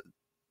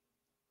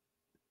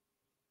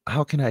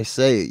how can I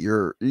say it?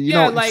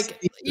 Yeah, like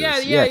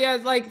speeches, yeah,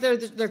 like their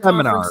seminars.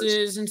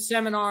 conferences and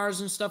seminars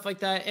and stuff like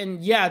that.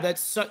 And yeah,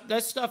 that's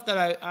stuff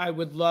that I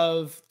would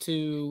love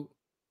to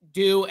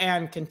do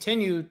and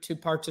continue to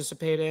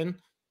participate in,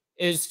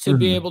 is to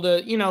be Mhm. able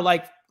to,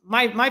 like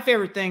my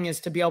favorite thing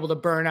is to be able to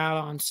burn out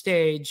on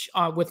stage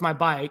with my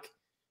bike.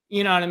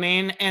 You know what I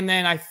mean? And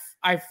then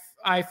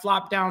I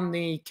flop down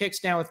the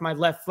kickstand with my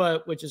left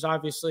foot, which is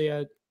obviously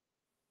a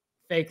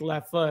fake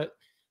left foot.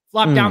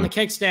 Flop down the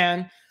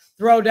kickstand,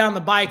 throw down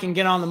the bike, and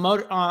get on the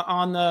motor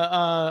on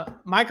the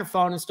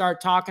microphone and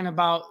start talking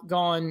about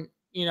going.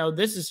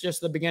 This is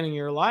just the beginning of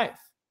your life.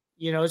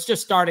 It's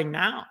just starting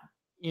now.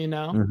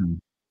 Mhm.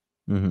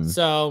 Mhm.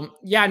 So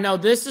yeah, no,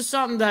 this is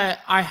something that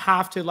I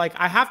have to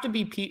I have to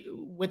be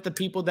with the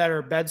people that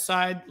are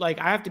bedside. Like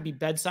I have to be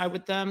bedside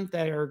with them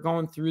that are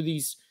going through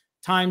these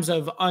times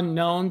of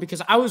unknown,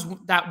 because I was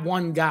that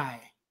one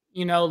guy.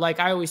 Like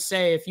I always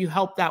say, if you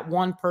help that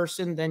one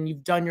person, then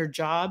you've done your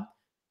job.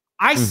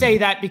 I say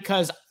that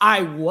because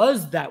I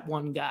was that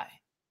one guy.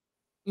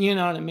 You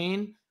know what I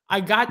mean? I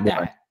got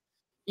Right.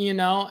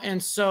 that,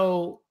 and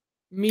so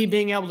me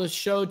being able to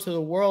show to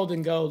the world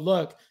and go,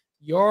 look,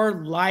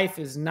 your life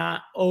is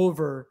not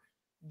over.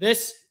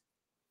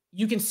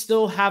 You can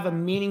still have a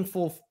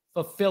meaningful,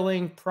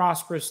 fulfilling,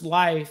 prosperous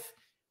life,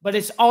 but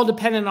it's all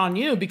dependent on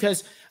you.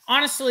 Because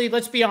honestly,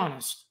 let's be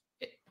honest,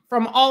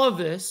 from all of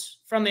this,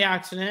 from the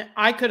accident,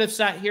 I could have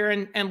sat here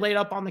and laid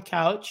up on the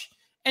couch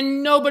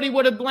and nobody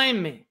would have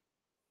blamed me.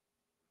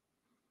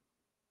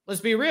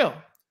 Let's be real.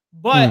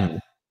 But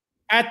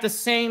at the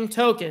same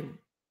token,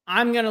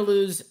 I'm going to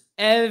lose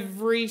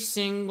every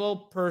single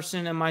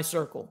person in my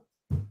circle.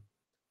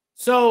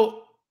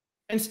 So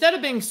instead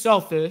of being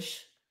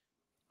selfish,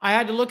 I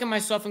had to look at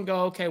myself and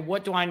go, okay,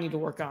 what do I need to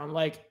work on?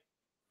 Like,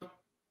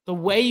 the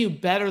way you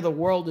better the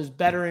world is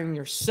bettering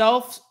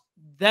yourself.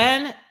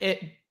 Then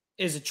it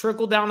is a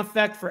trickle down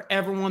effect for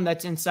everyone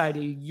that's inside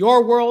of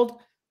your world.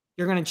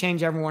 You're going to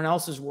change everyone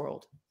else's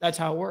world. That's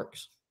how it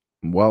works.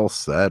 Well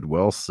said.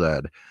 Well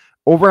said.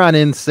 Over on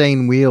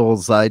Insane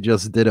Wheels, I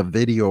just did a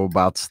video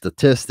about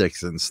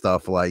statistics and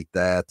stuff like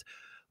that,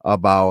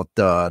 about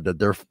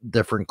the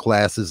different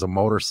classes of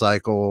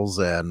motorcycles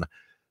and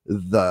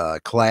the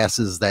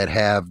classes that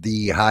have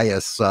the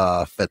highest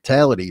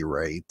fatality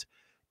rate.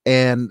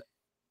 And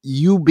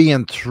you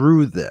being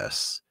through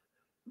this,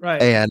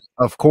 Right. and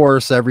of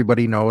course,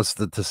 everybody knows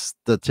the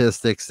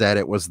statistics that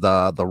it was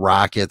the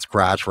rockets,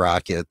 crotch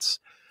rockets,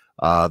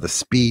 the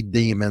speed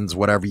demons,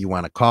 whatever you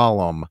want to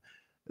call them,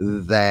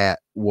 that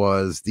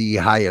was the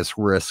highest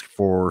risk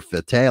for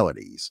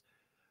fatalities.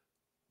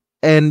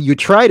 And you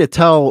try to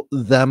tell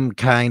them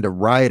kind of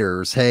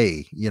riders,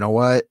 hey, you know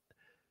what?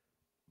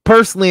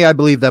 Personally, I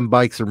believe them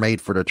bikes are made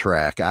for the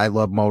track. I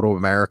love Moto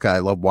America. I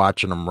love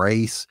watching them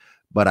race,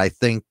 but I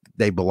think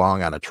they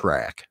belong on a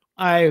track.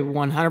 I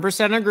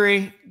 100%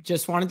 agree.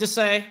 Just wanted to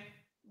say,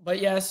 but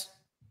yes.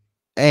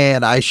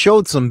 And I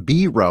showed some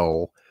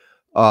B-roll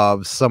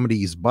of some of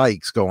these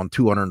bikes going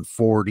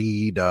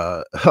 240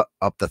 to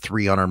up to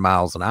 300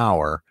 miles an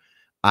hour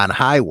on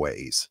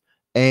highways.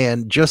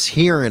 And just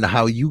hearing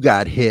how you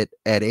got hit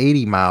at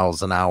 80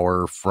 miles an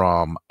hour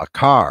from a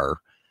car,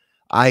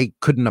 I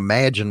couldn't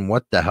imagine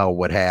what the hell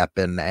would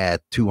happen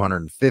at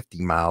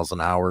 250 miles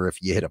an hour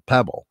if you hit a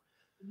pebble.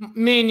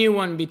 Me and you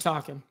wouldn't be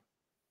talking.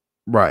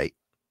 Right.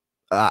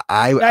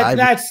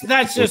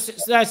 That's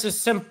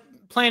just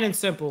plain and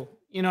simple.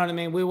 You know what I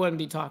mean? We wouldn't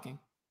be talking.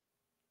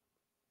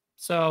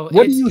 So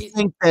what do you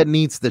think that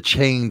needs to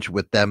change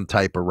with them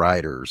type of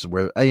riders?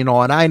 Where, and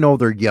I know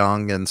they're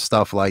young and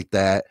stuff like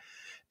that.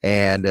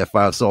 And if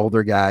us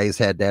older guys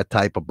had that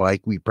type of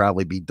bike, we'd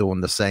probably be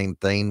doing the same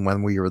thing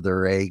when we were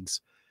their eggs.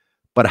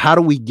 But how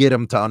do we get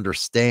them to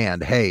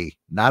understand, hey,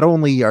 not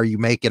only are you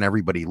making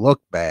everybody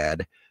look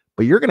bad,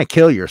 but you're going to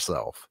kill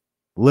yourself,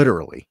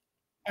 literally?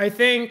 I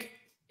think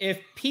if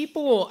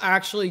people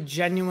actually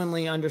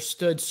genuinely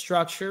understood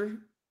structure,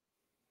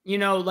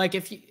 like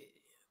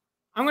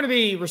I'm going to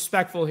be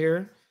respectful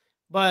here,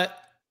 but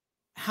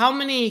how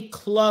many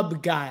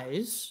club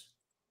guys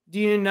do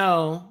you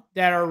know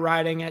that are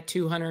riding at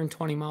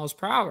 220 miles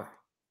per hour?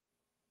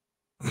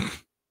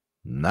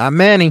 Not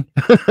many.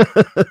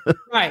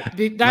 Right.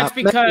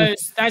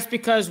 That's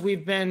because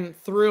we've been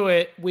through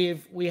it.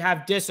 We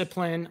have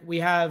discipline, we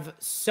have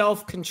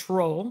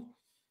self-control.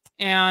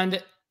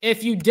 And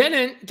if you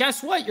didn't,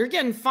 guess what? You're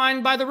getting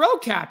fined by the road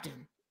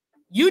captain.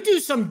 You do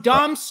some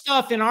dumb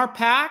stuff in our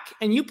pack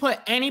and you put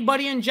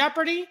anybody in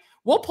jeopardy,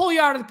 we'll pull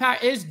you out of the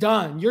pack. It's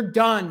done. You're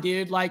done,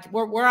 dude. Like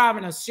we're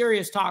having a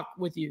serious talk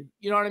with you.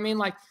 You know what I mean?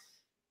 Like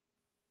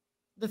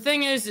the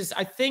thing is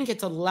I think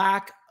it's a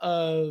lack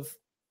of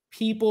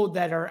people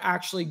that are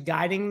actually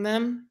guiding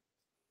them.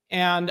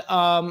 And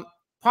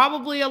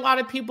probably a lot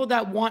of people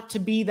that want to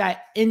be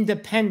that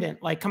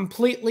independent, like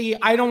completely,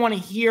 I don't want to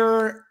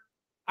hear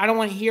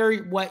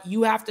what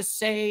you have to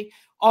say.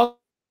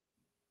 All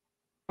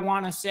I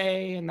want to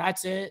say, and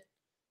that's it,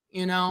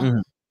 you know?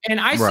 Mhm. And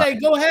I Right. say,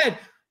 go ahead,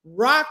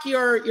 rock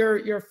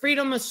your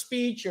freedom of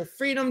speech, your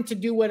freedom to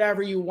do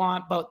whatever you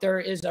want, but there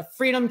is a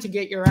freedom to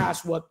get your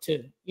ass whooped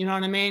too. You know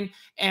what I mean?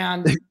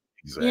 And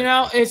Exactly. you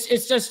know,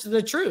 it's just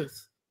the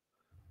truth.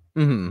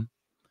 Mhm.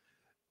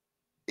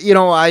 You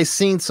know, I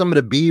seen some of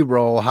the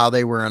B-roll, how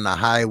they were on the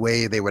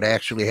highway. They would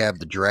actually have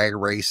the drag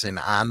racing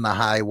on the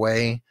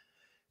highway.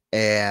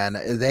 And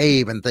they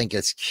even think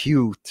it's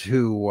cute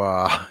to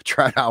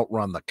try to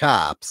outrun the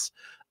cops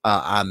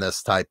on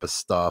this type of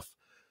stuff.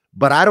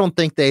 But I don't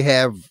think they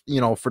have,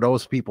 you know, for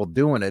those people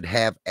doing it,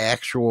 have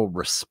actual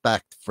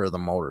respect for the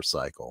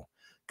motorcycle.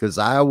 Because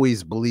I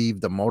always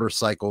believe the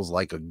motorcycle's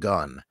like a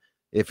gun.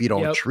 If you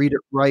don't Yep. treat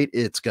it right,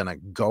 it's going to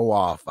go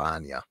off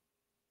on you.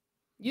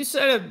 You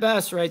said it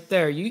best right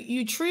there.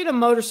 You treat a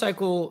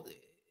motorcycle,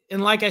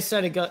 and like I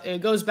said,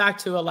 it goes back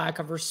to a lack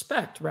of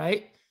respect,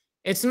 right?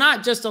 It's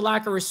not just a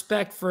lack of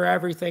respect for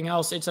everything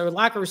else. It's a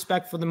lack of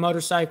respect for the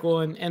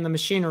motorcycle and the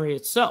machinery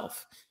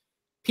itself.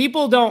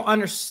 People don't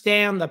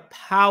understand the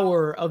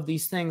power of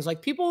these things.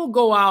 Like people will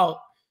go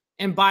out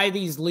and buy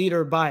these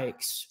leader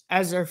bikes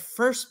as their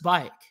first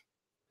bike.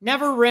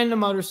 Never ridden a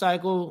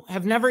motorcycle,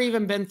 have never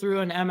even been through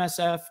an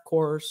MSF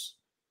course.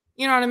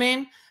 You know what I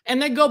mean? And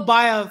then go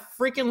buy a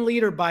freaking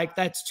leader bike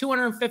that's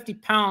 250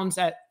 pounds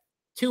at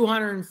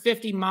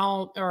 250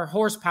 mile or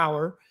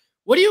horsepower.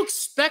 What do you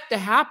expect to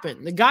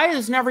happen? The guy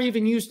has never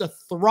even used a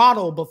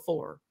throttle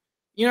before.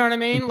 You know what I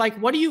mean? Like,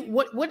 what do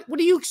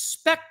you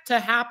expect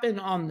to happen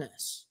on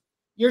this?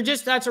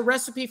 That's a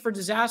recipe for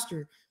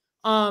disaster.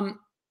 I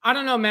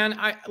don't know, man.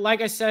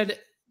 Like I said,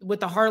 with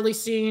the Harley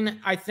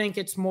scene, I think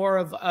it's more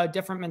of a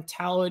different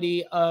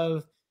mentality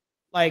of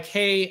like,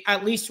 hey,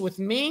 at least with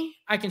me,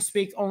 I can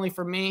speak only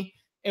for me.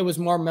 It was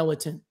more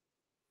militant.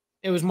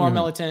 It was more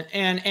militant.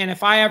 And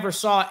if I ever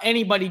saw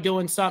anybody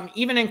doing something,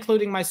 even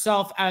including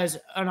myself as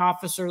an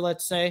officer,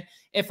 let's say,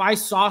 if I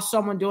saw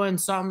someone doing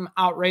something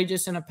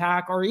outrageous in a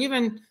pack or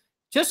even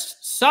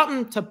just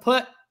something to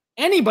put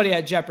anybody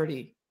at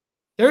jeopardy,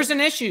 there's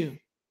an issue.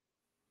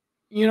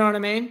 You know what I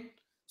mean?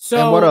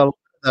 And what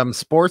So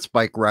sports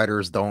bike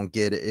riders don't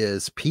get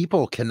is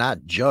people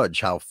cannot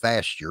judge how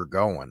fast you're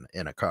going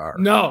in a car.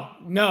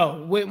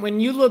 no. When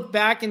you look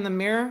back in the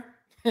mirror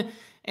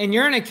and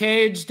you're in a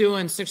cage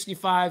doing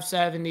 65,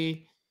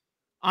 70,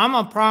 I'm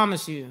going to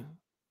promise you,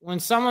 when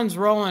someone's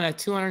rolling at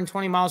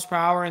 220 miles per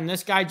hour and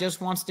this guy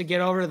just wants to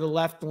get over to the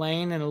left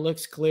lane and it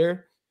looks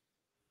clear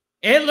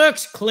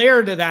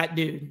to that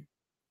dude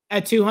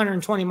at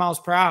 220 miles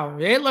per hour.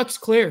 It looks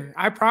clear.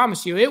 I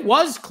promise you, it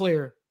was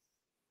clear.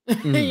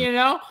 You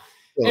know,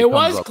 it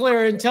was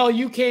clear until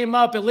you came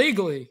up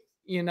illegally,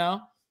 you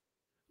know?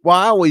 Well,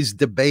 I always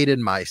debated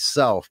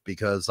myself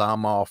because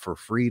I'm all for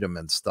freedom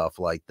and stuff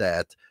like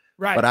that.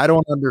 Right. But I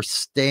don't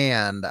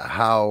understand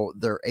how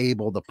they're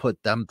able to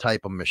put them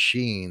type of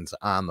machines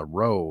on the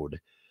road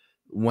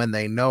when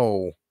they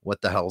know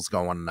what the hell's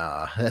going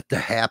to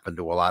happen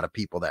to a lot of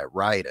people that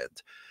ride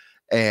it.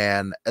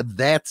 And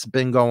that's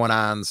been going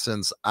on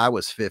since I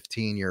was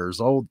 15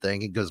 years old,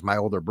 thinking because my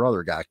older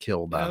brother got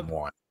killed on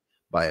one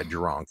by a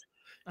drunk.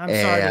 I'm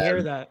sorry to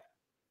hear that.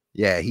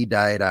 Yeah, he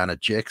died on a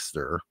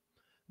Jixter.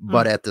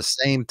 But at the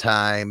same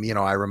time, you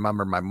know, I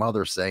remember my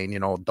mother saying, you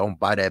know, don't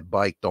buy that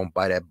bike, don't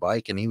buy that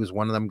bike. And he was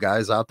one of them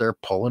guys out there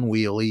pulling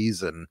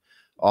wheelies and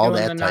all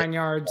Doing that the type 9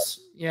 yards.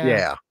 Yeah.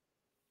 Yeah.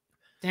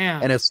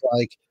 Damn. And it's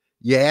like,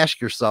 you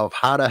ask yourself,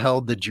 how the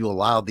hell did you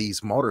allow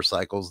these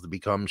motorcycles to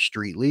become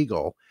street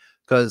legal?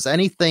 Because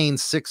anything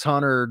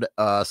 600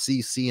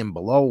 cc and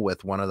below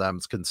with one of them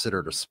is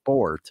considered a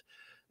sport.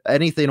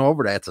 Anything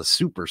over that's a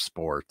super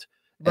sport.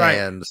 Right.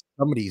 And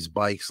some of these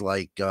bikes,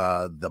 like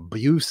the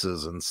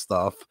Buses and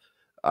stuff,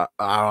 are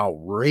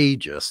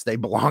outrageous. They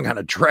belong on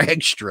a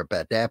drag strip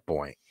at that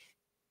point.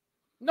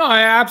 No,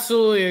 I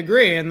absolutely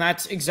agree. And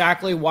that's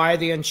exactly why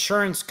the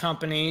insurance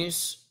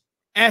companies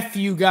F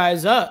you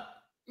guys up.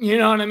 You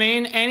know what I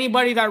mean?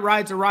 Anybody that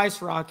rides a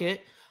Rice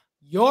Rocket,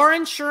 your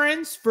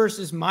insurance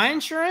versus my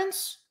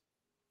insurance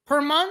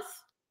per month,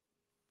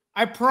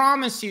 I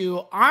promise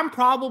you, I'm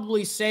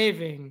probably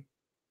saving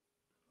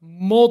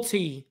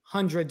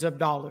multi-hundreds of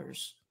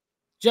dollars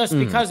just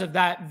because of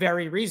that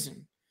very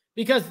reason.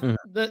 Because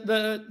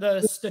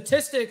the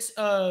statistics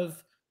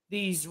of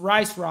these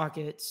Rice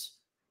Rockets,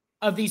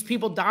 of these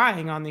people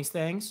dying on these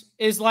things,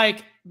 is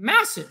like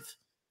massive.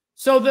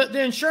 So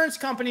the insurance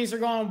companies are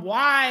going,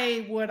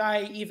 why would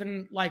I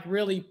even like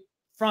really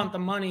front the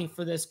money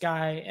for this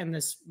guy and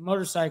this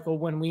motorcycle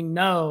when we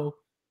know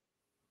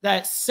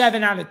that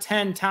 7 out of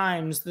 10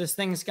 times this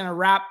thing's going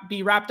to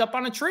be wrapped up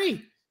on a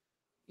tree,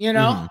 you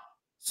know?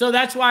 So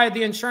that's why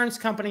the insurance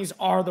companies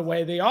are the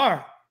way they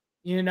are.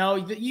 You know,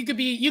 you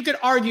could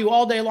argue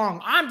all day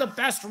long. I'm the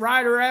best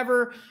rider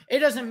ever. It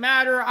doesn't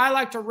matter. I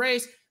like to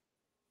race.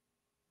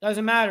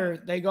 Doesn't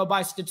matter. They go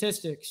by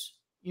statistics.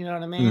 You know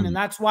what I mean? And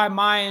that's why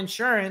my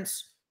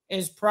insurance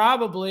is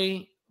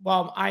probably,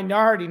 well, I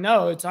already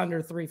know it's under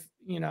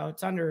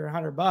it's under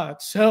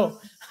 $100. So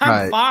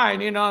I'm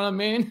fine. You know what I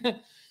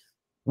mean?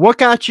 What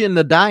got you in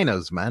the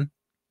dynos, man?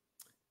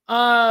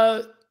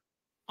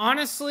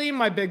 Honestly,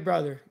 my big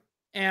brother.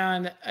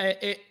 And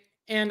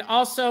and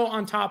also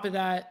on top of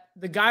that,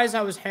 the guys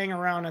I was hanging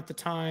around at the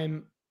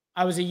time,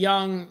 I was a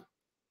young,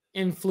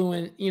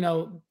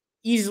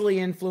 easily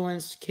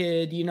influenced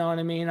kid. You know what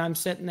I mean? I'm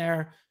sitting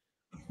there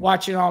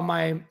watching all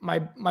my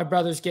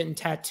brothers getting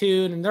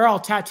tattooed, and they're all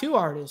tattoo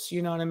artists.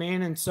 You know what I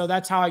mean? And so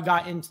that's how I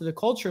got into the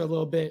culture a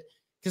little bit,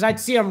 because I'd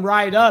see them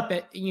ride up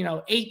at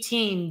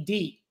 18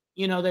 deep.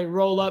 They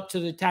roll up to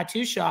the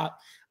tattoo shop.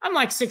 I'm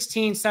like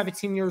 16,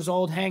 17 years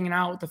old, hanging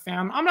out with the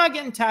fam. I'm not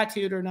getting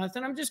tattooed or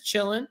nothing. I'm just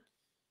chilling.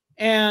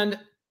 And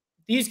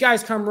these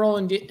guys come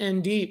rolling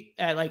in deep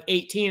at like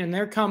 18, and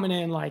they're coming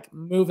in like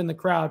moving the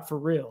crowd for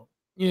real,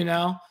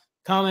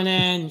 coming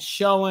in,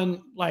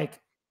 showing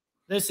like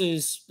this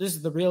is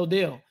the real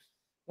deal.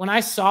 When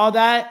I saw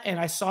that and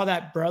I saw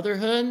that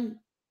brotherhood,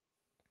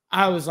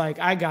 I was like,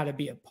 I got to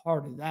be a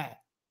part of that.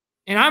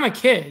 And I'm a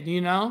kid,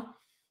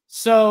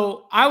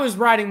 So I was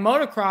riding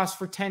motocross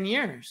for 10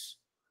 years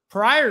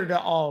prior to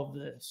all of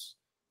this.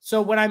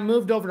 So when I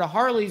moved over to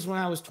Harleys when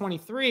I was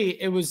 23,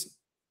 it was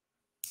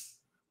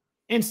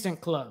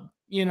instant club.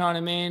 You know what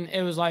I mean?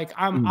 It was like,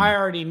 I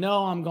already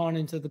know I'm going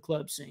into the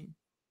club scene.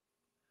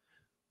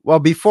 Well,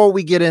 before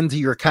we get into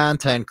your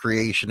content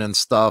creation and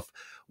stuff,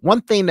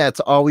 one thing that's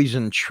always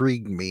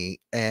intrigued me,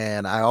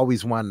 and I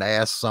always wanted to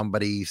ask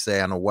somebody, say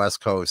on the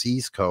West Coast,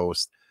 East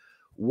Coast,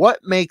 what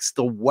makes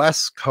the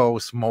West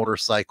Coast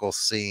motorcycle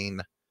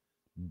scene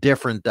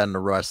different than the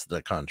rest of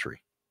the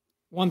country?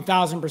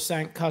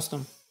 1000%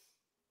 custom.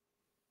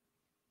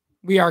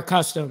 We are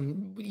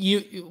custom.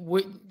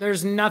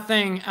 There's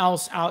nothing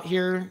else out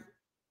here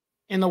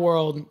in the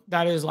world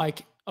that is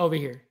like over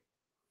here.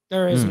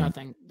 There is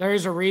nothing. There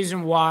is a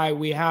reason why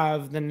we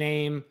have the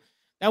name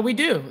that we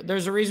do.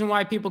 There's a reason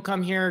why people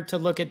come here to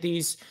look at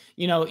these,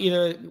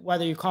 either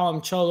whether you call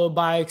them Cholo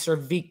bikes or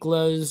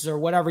Viklas or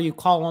whatever you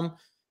call them,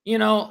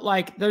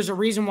 like there's a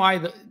reason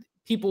why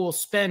people will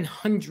spend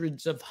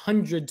hundreds of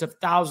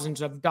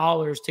thousands of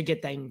dollars to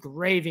get the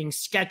engraving,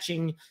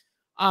 sketching,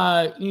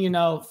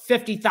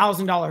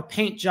 $50,000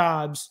 paint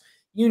jobs,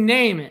 you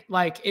name it.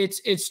 Like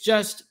it's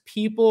just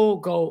people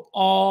go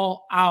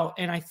all out.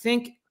 And I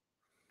think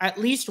at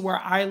least where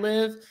I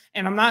live,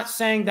 and I'm not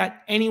saying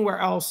that anywhere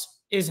else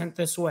isn't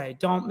this way.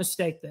 Don't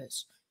mistake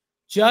this.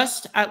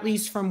 Just at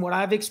least from what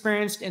I've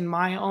experienced in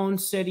my own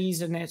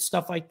cities and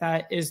stuff like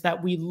that, is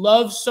that we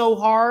love so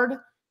hard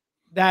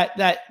that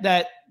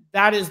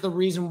is the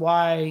reason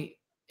why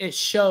it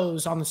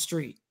shows on the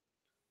street.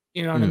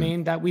 You know what I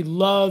mean? That we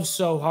love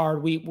so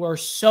hard. We're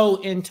so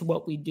into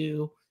what we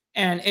do,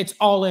 and it's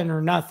all in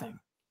or nothing.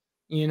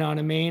 You know what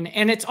I mean?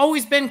 And it's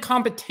always been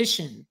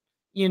competition.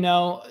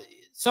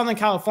 Southern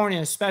California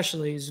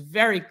especially is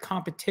very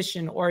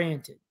competition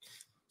oriented.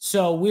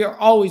 So we are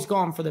always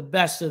going for the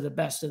best of the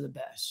best of the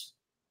best.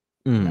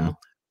 Well,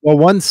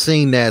 one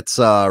scene that's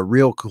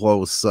real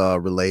close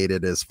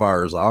related as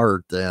far as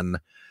art, and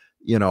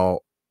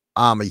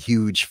I'm a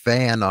huge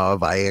fan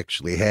of, I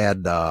actually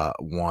had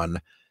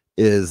one,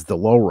 is the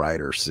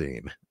lowrider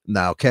scene.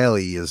 Now,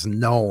 Cali is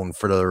known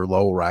for their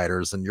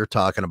lowriders, and you're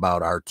talking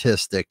about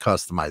artistic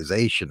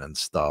customization and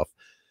stuff.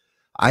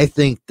 I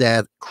think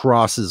that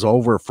crosses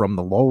over from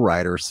the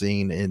lowrider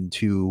scene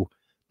into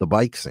the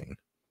bike scene.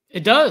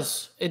 It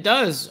does. It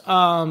does.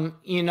 My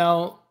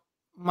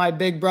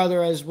big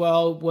brother as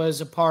well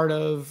was a part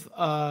of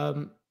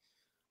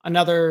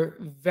another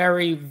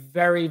very,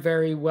 very,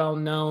 very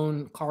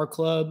well-known car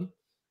club.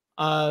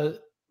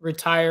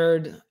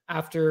 Retired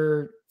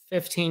after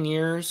 15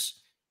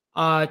 years.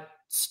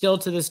 Still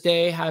to this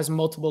day has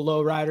multiple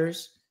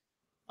lowriders.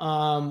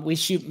 We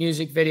shoot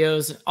music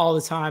videos all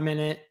the time in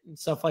it and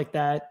stuff like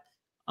that.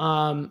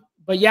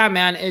 But yeah,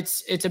 man,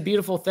 it's a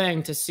beautiful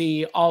thing to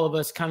see all of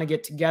us kind of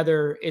get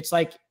together. It's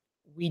like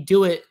we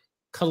do it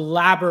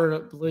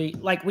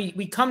collaboratively, like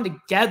we come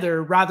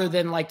together rather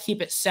than like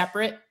keep it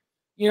separate.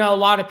 A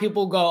lot of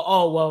people go,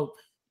 oh, well,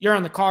 you're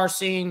in the car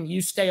scene,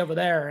 you stay over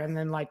there, and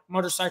then like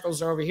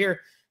motorcycles are over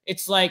here.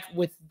 It's like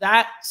with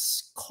that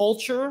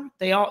culture,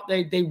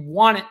 they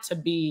want it to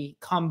be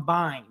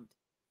combined.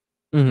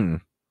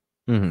 Do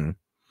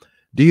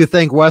you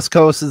think West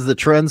Coast is the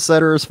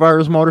trendsetter as far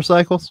as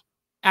motorcycles?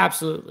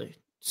 Absolutely.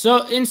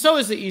 So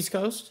is the East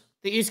Coast.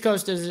 The East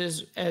Coast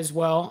is as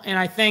well. And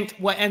I think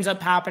what ends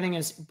up happening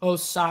is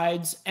both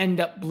sides end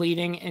up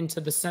bleeding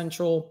into the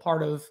central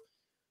part of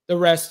the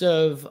rest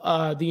of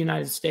the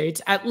United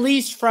States, at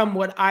least from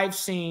what I've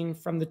seen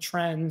from the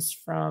trends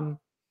from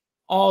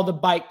all the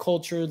bike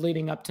culture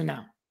leading up to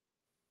now.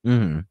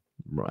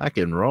 Rock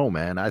and roll,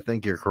 man. I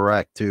think you're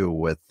correct too.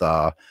 With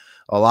a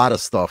lot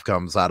of stuff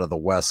comes out of the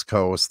West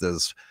Coast,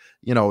 as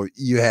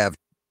you have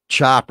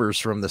choppers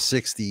from the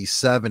 60s,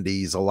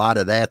 70s. A lot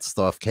of that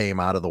stuff came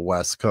out of the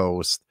West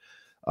Coast,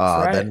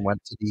 Right. then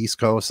went to the East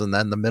Coast, and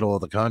then the middle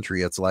of the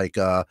country. It's like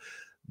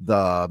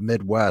the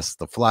Midwest,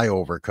 the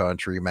flyover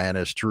country, man,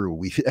 is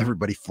true.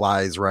 Everybody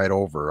flies right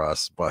over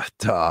us. But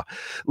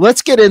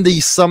let's get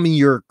into some of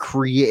your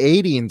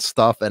creating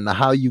stuff and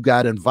how you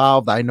got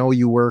involved. I know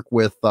you work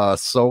with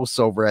Sos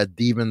over at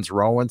Demons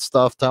Row and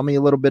stuff. Tell me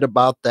a little bit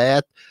about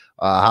that,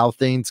 how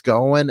things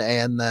going,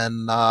 and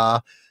then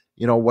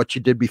you know, what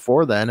you did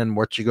before then and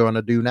what you're going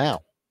to do now.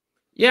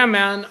 Yeah,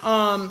 man.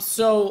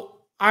 So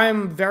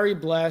I'm very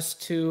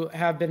blessed to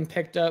have been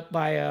picked up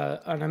by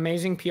an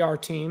amazing PR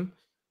team.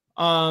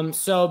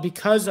 So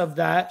because of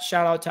that,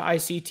 shout out to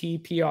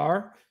ICT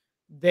PR.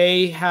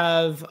 They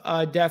have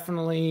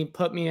definitely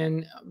put me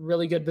in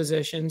really good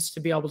positions to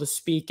be able to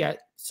speak at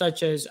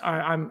such as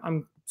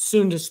I'm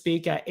soon to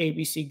speak at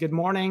ABC Good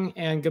Morning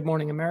and Good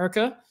Morning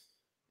America,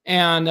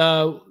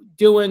 and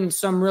doing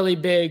some really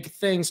big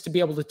things to be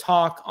able to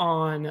talk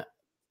on,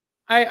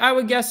 I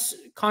would guess,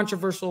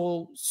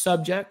 controversial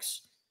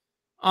subjects.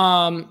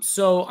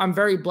 So I'm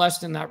very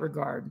blessed in that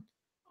regard.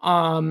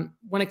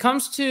 When it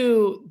comes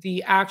to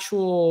the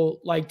actual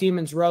like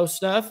Demons Row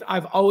stuff,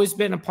 I've always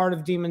been a part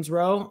of Demons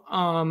Row.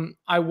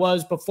 I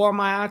was before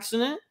my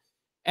accident.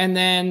 And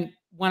then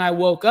when I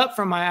woke up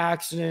from my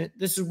accident,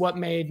 this is what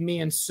made me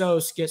and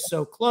Sos get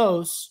so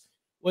close,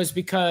 was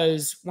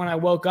because when I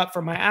woke up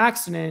from my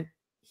accident,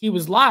 he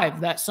was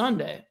live that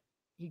Sunday.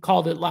 He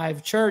called it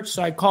live church.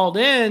 So I called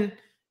in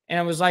and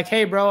I was like,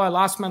 hey, bro, I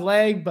lost my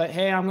leg, but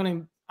hey, I'm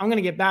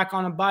gonna get back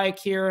on a bike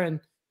here and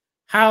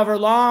however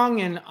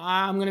long, and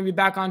I'm going to be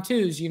back on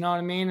twos, you know what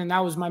I mean? And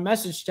that was my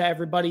message to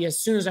everybody as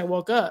soon as I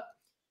woke up.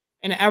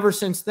 And ever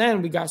since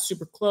then, we got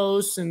super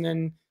close. And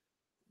then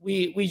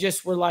we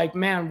just were like,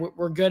 man,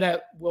 we're good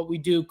at what we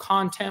do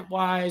content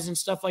wise and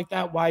stuff like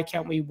that. Why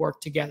can't we work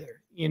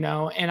together? You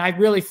know? And I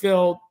really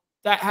feel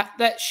that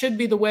that should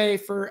be the way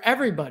for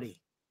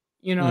everybody.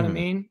 You know what I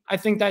mean? I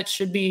think that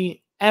should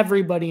be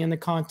everybody in the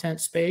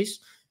content space,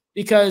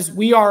 because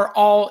we are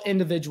all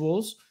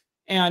individuals.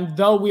 And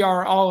though we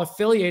are all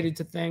affiliated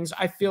to things,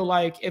 I feel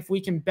like if we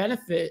can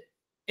benefit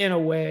in a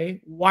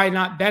way, why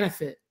not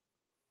benefit?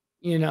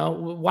 You know,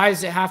 why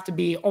does it have to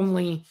be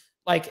only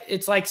like,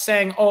 it's like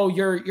saying, oh,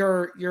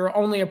 you're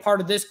only a part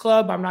of this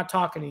club, I'm not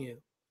talking to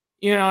you.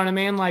 You know what I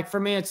mean? Like for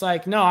me, it's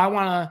like, no, I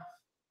want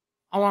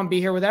to be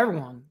here with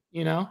everyone,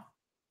 you know?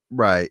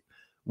 Right.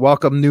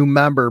 Welcome new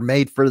member,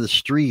 made for the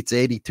streets,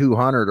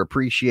 8200.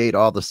 Appreciate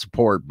all the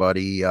support,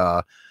 buddy.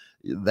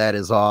 That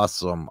is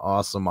awesome.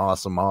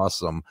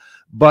 Awesome.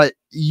 But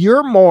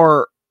you're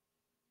more,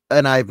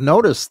 and I've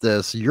noticed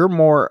this, you're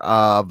more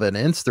of an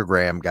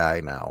Instagram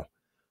guy now.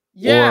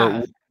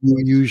 Yeah.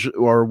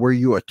 Or were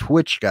you a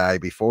Twitch guy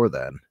before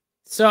then?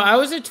 So I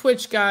was a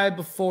Twitch guy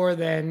before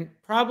then,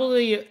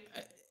 probably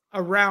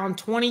around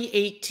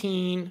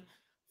 2018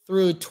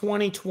 through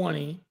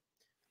 2020.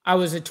 I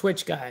was a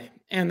Twitch guy,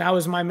 and that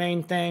was my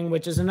main thing,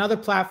 which is another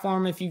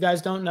platform, if you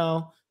guys don't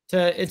know.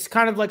 It's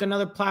kind of like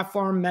another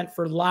platform meant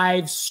for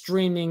live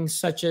streaming,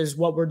 such as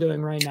what we're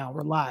doing right now.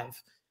 We're live,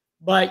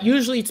 but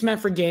usually it's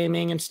meant for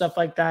gaming and stuff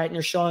like that. And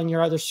you're showing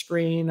your other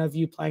screen of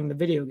you playing the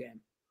video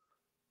game.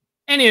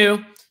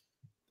 Anywho,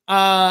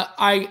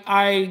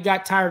 I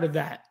got tired of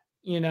that,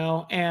 you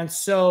know? And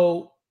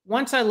so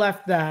once I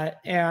left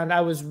that and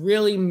I was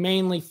really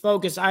mainly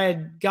focused, I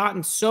had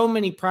gotten so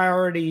many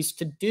priorities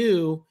to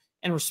do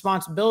and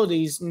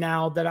responsibilities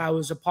now that I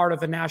was a part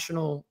of a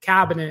national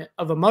cabinet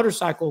of a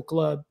motorcycle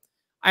club.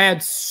 I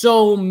had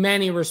so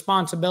many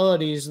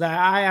responsibilities that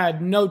I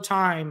had no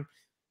time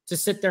to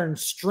sit there and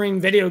stream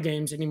video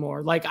games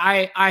anymore. Like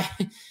I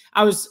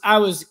was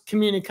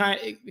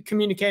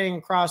communicating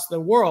across the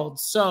world.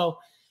 So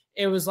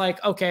it was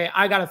like, okay,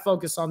 I got to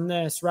focus on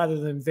this rather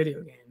than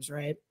video games.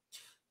 Right.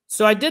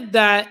 So I did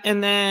that.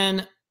 And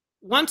then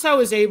once I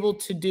was able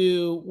to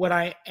do what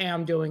I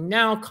am doing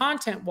now,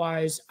 content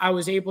wise, I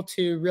was able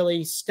to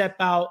really step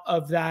out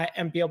of that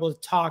and be able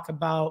to talk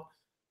about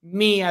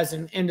me as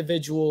an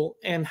individual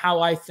and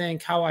how I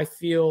think, how I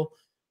feel,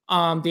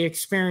 the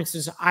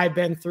experiences I've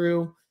been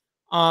through.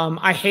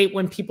 I hate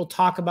when people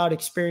talk about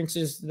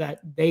experiences that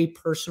they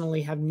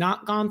personally have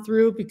not gone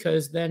through,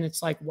 because then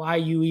it's like, why are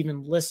you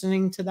even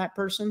listening to that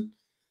person?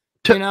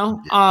 You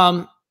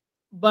know?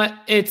 But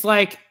it's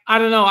like, I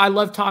don't know. I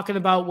love talking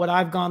about what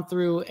I've gone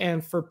through,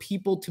 and for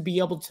people to be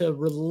able to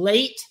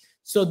relate,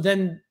 so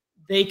then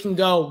they can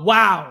go,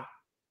 wow,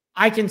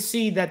 I can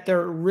see that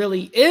there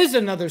really is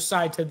another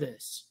side to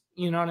this.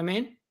 You know what I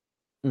mean?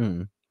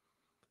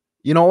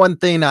 You know, one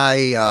thing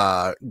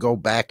I go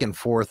back and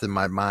forth in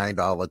my mind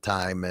all the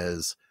time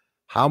is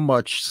how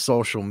much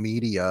social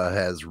media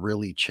has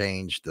really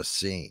changed the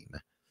scene.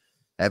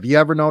 Have you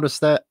ever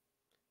noticed that?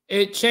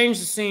 It changed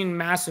the scene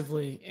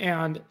massively.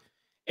 And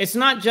it's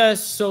not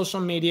just social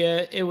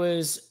media. It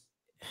was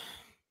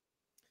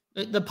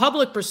the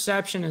public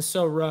perception is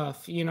so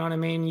rough. You know what I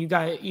mean? You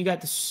got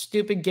the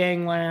stupid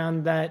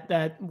gangland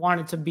that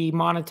wanted to be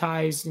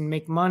monetized and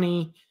make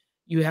money.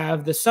 You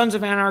have the Sons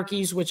of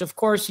Anarchies, which of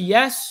course,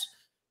 yes,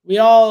 We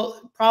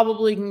all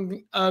probably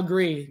can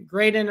agree.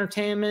 Great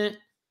entertainment,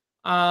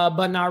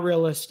 but not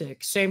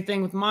realistic. Same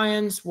thing with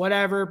Mayans,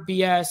 whatever,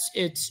 BS.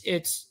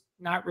 It's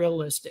not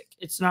realistic.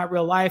 It's not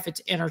real life.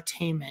 It's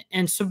entertainment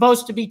and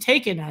supposed to be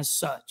taken as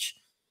such.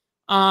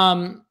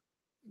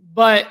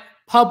 But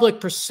public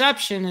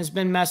perception has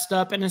been messed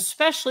up, and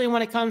especially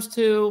when it comes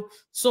to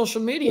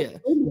social media.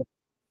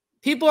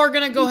 People are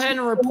going to go ahead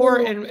and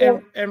report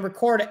and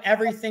record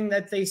everything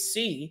that they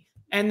see,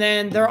 and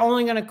then they're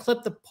only going to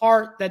clip the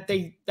part that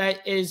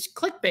is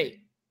clickbait,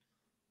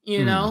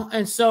 you know?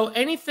 And so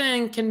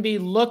anything can be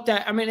looked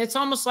at. I mean, it's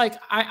almost like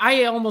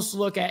I almost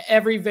look at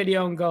every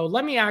video and go,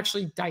 let me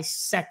actually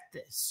dissect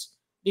this,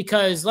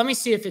 because let me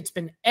see if it's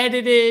been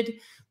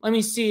edited. Let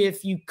me see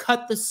if you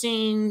cut the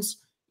scenes.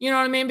 You know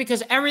what I mean?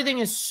 Because everything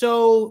is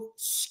so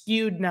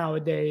skewed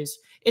nowadays.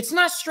 It's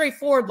not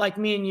straightforward like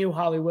me and you,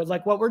 Hollywood,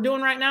 like what we're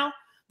doing right now.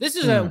 This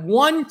is a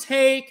one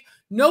take,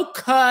 no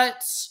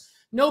cuts,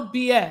 no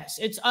BS.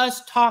 It's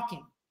us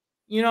talking.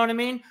 You know what I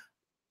mean?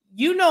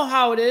 You know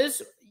how it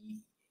is.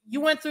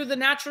 You went through the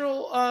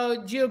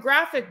Natural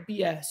Geographic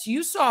BS.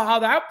 You saw how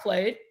that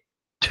played.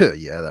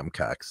 Yeah, them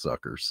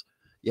cocksuckers.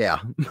 Yeah.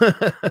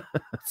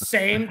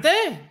 Same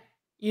thing.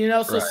 You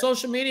know, so Right.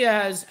 social media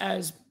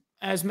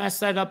has messed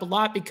that up a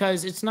lot,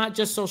 because it's not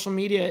just social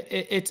media.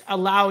 It's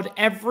allowed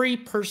every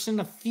person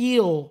to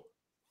feel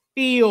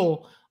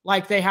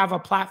like they have a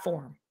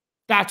platform.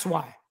 That's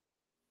why.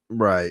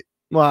 Right.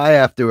 Well, I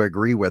have to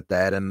agree with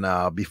that.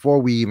 And before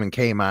we even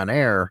came on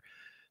air,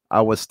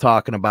 I was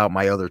talking about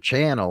my other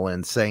channel,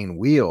 Insane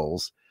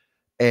Wheels,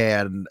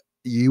 and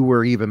you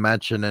were even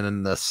mentioning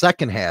in the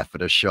second half of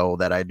the show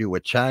that I do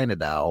with China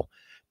Doll.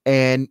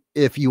 And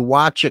if you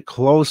watch it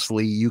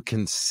closely, you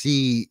can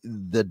see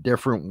the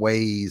different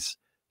ways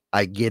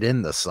I get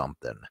into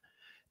something.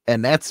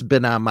 And that's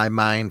been on my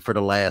mind for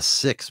the last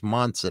 6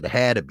 months. It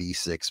had to be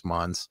 6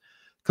 months,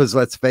 because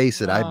let's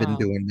face it, I've been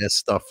doing this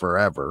stuff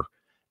forever.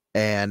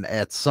 And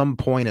at some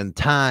point in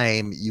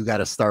time, you got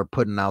to start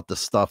putting out the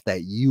stuff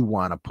that you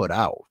want to put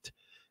out,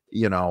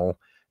 you know.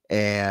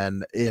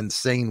 And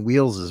Insane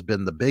Wheels has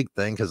been the big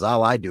thing, because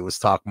all I do is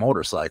talk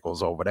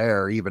motorcycles over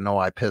there, even though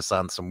I piss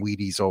on some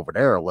Wheaties over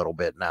there a little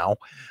bit now.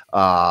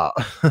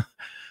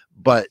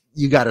 But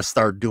you got to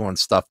start doing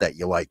stuff that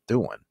you like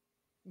doing.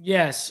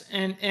 Yes,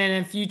 and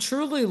if you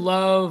truly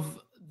love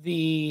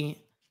the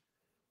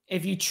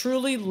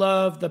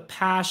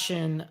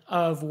passion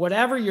of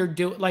whatever you're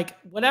doing, like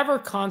whatever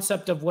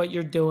concept of what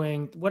you're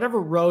doing, whatever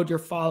road you're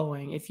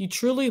following, if you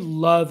truly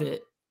love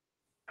it,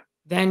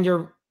 then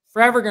you're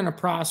forever going to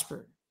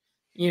prosper.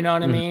 You know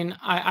what I mean?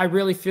 I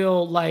really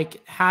feel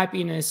like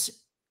happiness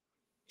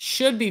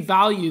should be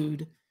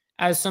valued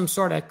as some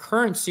sort of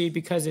currency,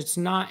 because it's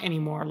not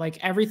anymore. Like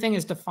everything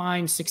is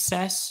defined,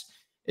 success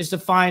is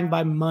defined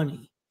by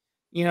money.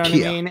 You know what I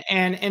Yeah. mean?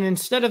 And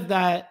instead of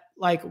that,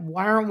 like,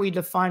 why aren't we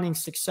defining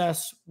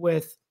success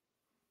with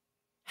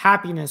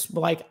happiness?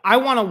 Like, I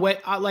want to wait.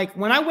 Like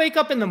when I wake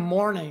up in the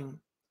morning,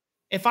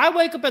 if I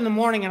wake up in the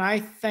morning and I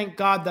thank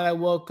God that I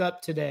woke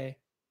up today,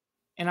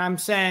 and I'm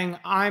saying,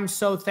 I'm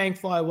so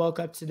thankful I woke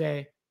up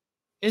today,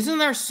 isn't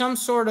there some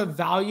sort of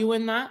value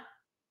in that?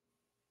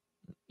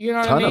 You know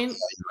what I Ton of mean? value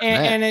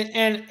in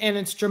that. And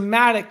it's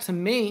dramatic to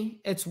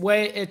me. It's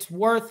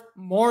worth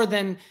more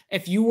than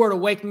if you were to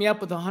wake me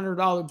up with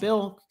 $100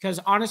 bill, because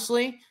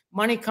honestly,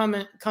 money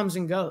comes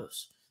and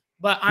goes.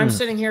 But I'm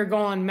sitting here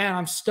going, man,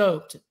 I'm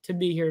stoked to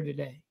be here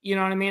today. You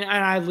know what I mean?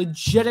 And I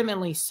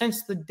legitimately,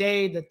 since the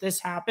day that this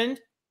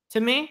happened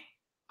to me,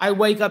 I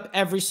wake up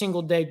every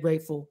single day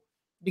grateful,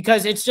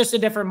 because it's just a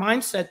different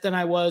mindset than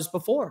I was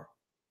before.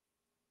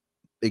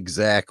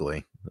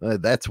 Exactly.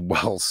 That's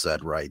well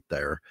said right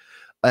there.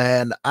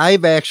 And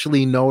I've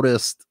actually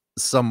noticed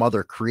some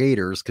other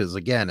creators, because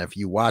again, if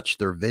you watch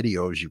their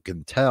videos, you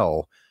can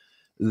tell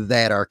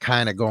that are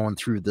kind of going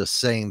through the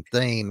same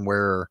thing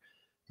where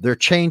they're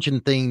changing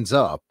things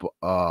up,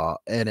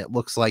 and it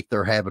looks like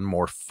they're having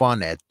more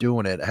fun at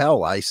doing it.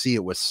 Hell, I see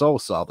it with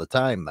Sosa all the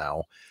time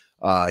now.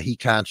 He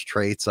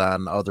concentrates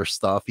on other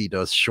stuff. He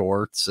does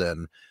shorts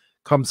and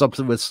comes up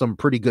with some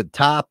pretty good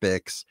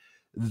topics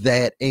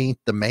that ain't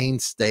the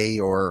mainstay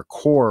or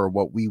core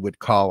what we would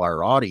call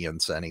our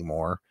audience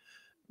anymore.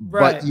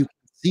 But Right. you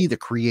can see the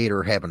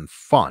creator having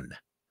fun.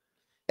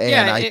 And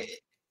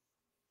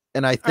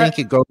Yeah. I think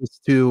it goes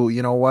to,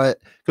 you know what?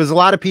 Because a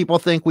lot of people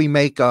think we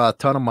make a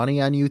ton of money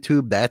on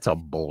YouTube. That's a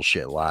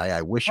bullshit lie.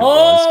 I wish it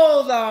was.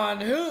 Hold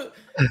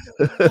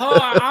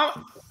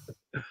on.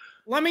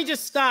 Let me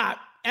just stop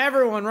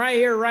everyone right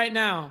here, right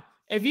now.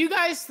 If you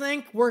guys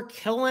think we're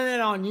killing it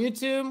on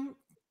YouTube,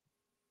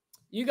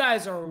 you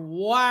guys are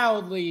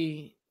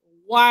wildly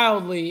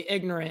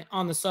ignorant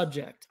on the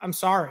subject. I'm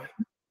sorry.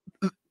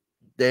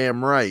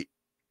 Damn right.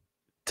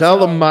 Tell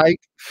them, Mike.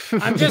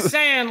 I'm just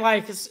saying,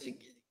 like,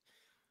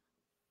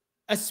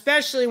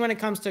 especially when it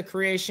comes to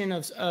creation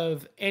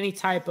of any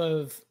type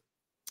of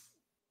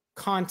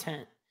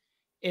content,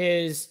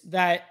 is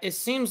that it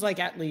seems like,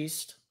 at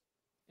least,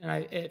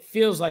 and it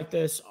feels like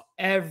this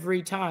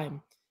every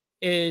time,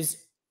 is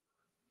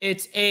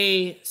It's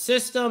a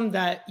system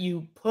that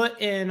you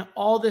put in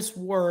all this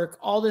work,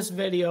 all this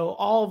video,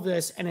 all of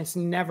this, and it's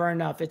never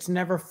enough. It's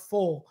never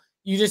full.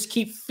 You just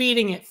keep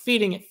feeding it,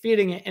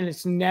 and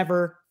it's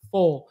never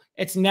full.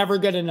 It's never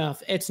good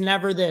enough. It's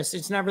never this.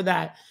 It's never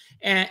that.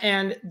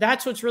 And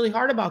that's what's really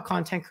hard about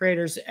content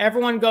creators.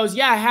 Everyone goes,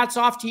 yeah, hats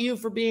off to you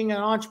for being an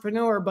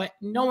entrepreneur, but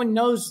no one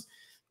knows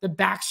the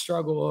back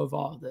struggle of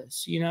all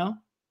this, you know?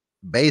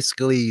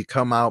 Basically, you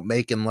come out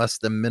making less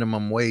than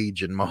minimum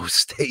wage in most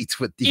states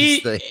with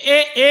these things.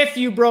 If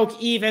you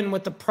broke even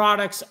with the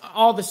products,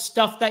 all the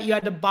stuff that you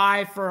had to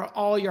buy for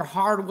all your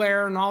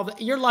hardware and all that,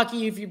 you're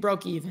lucky if you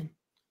broke even.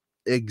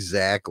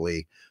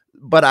 Exactly.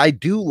 But I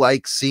do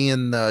like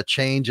seeing the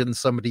change in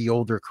some of the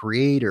older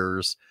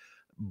creators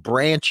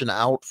branching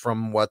out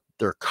from what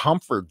their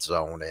comfort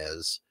zone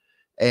is.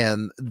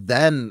 And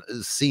then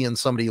seeing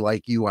somebody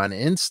like you on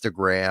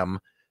Instagram,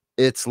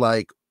 it's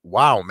like,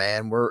 wow,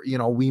 man,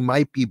 we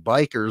might be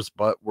bikers,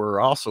 but we're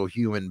also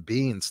human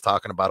beings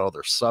talking about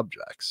other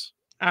subjects.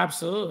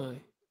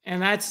 Absolutely.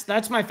 And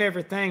that's my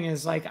favorite thing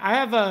is like, I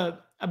have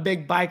a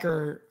big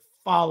biker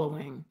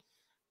following,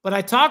 but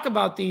I talk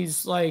about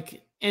these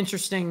like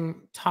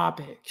interesting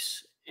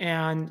topics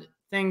and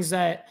things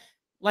that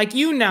like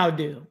you now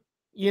do,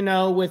 you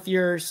know, with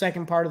your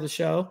second part of the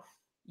show,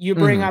 you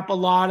bring up a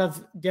lot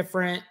of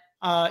different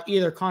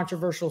either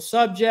controversial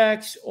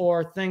subjects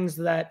or things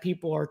that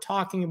people are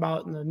talking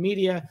about in the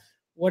media,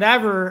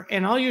 whatever.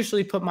 And I'll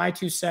usually put my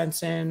 2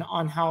 cents in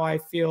on how I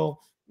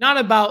feel, not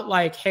about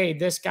like, hey,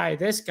 this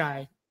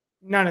guy,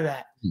 none of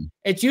that.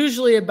 It's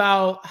usually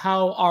about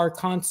how our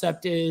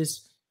concept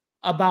is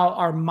about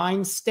our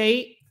mind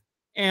state.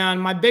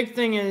 And my big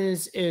thing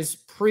is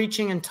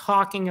preaching and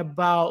talking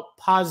about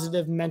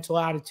positive mental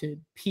attitude,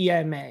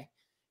 PMA,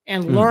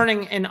 and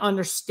learning and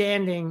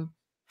understanding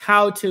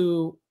how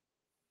to,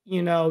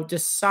 you know,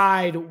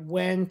 decide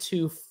when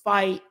to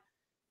fight.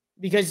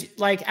 Because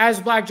like, as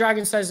Black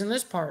Dragon says in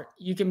this part,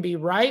 you can be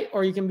right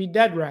or you can be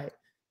dead right.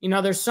 You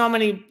know, there's so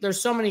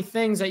many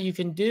things that you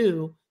can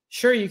do.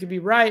 Sure, you could be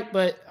right,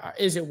 but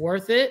is it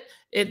worth it?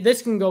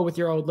 This can go with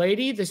your old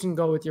lady. This can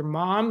go with your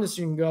mom. This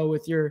can go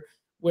with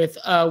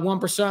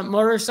 1%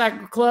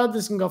 motorcycle club.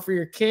 This can go for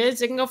your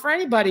kids. It can go for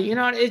anybody. You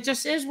know, it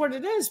just is what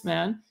it is,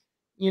 man.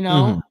 You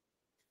know?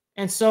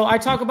 And so I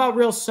talk about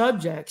real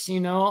subjects, you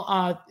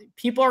know,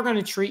 people are going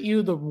to treat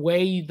you the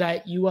way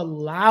that you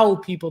allow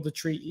people to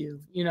treat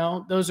you. You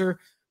know,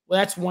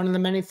 that's one of the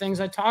many things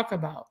I talk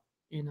about,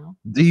 you know.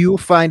 Do you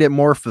find it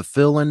more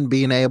fulfilling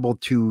being able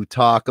to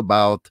talk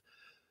about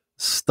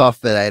stuff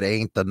that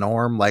ain't the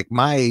norm? Like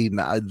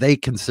they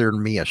consider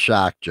me a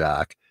shock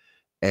jock,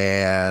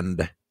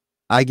 and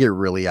I get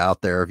really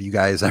out there. If you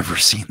guys ever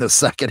seen the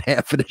second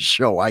half of the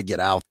show, I get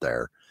out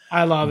there.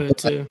 I love it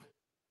too.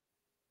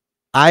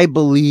 I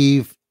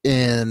believe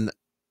in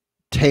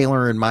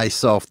tailoring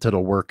myself to the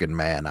working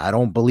man. I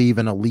don't believe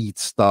in elite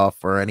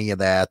stuff or any of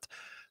that.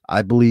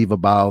 I believe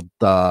about,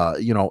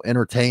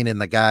 entertaining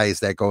the guys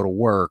that go to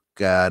work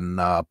and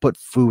put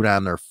food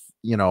on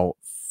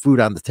food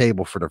on the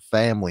table for their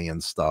family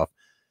and stuff.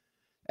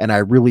 And I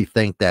really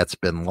think that's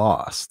been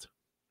lost.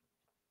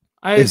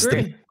 I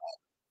agree.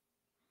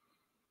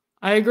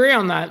 I agree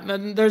on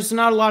that. There's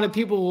not a lot of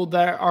people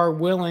that are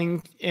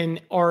willing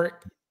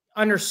or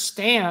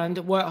understand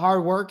what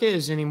hard work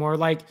is anymore.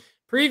 Like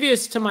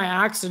previous to my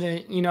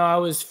accident, you know, I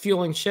was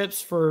fueling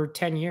ships for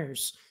 10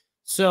 years.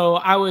 So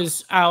I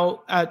was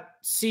out at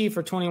sea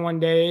for 21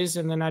 days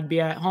and then I'd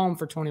be at home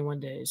for 21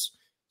 days.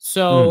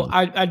 So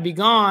I'd be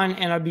gone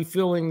and I'd be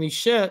fueling these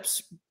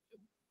ships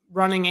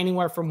running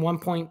anywhere from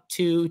 1.2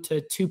 to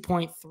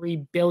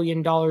 $2.3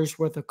 billion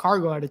worth of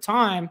cargo at a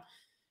time.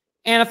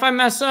 And if I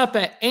mess up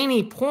at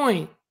any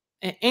point,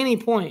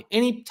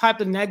 any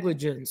type of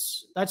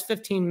negligence, that's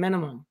 15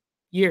 minimum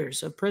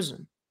years of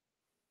prison.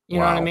 You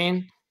know what I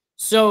mean?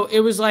 So it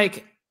was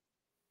like,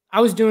 I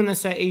was doing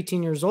this at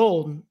 18 years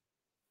old,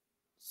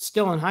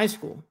 still in high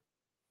school.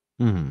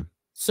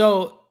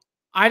 So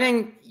I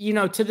didn't, you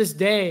know, to this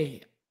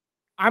day,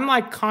 I'm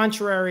like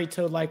contrary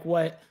to like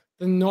what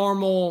the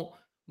normal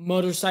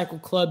motorcycle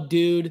club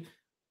dude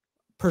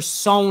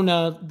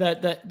persona,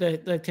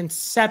 the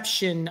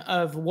conception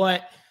of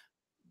what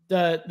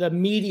the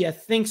media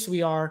thinks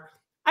we are.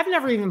 I've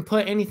never even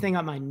put anything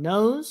up my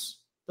nose.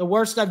 The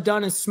worst I've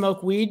done is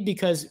smoke weed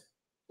because,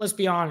 let's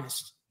be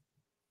honest.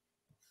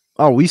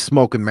 Oh, we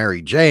smoking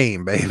Mary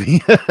Jane,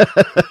 baby.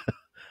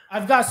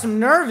 I've got some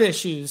nerve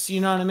issues, you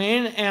know what I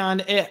mean?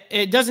 And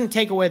it doesn't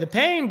take away the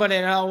pain, but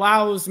it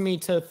allows me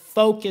to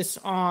focus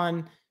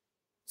on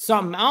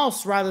something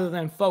else rather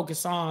than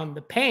focus on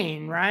the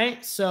pain,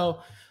 right? So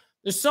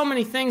there's so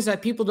many things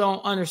that people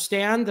don't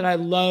understand that I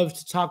love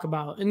to talk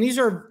about. And these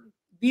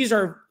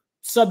are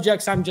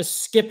subjects I'm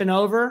just skipping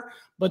over,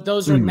 but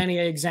those are many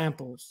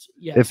examples.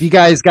 Yes. If you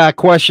guys got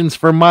questions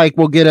for Mike,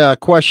 we'll get a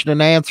question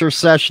and answer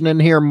session in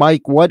here.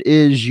 Mike, what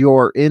is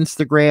your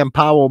Instagram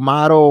power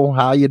motto?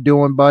 How you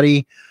doing,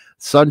 buddy?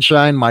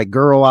 Sunshine, my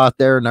girl out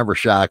there, never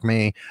shock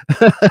me.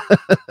 The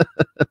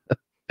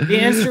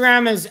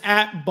Instagram is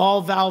at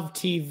Ball Valve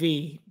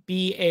TV,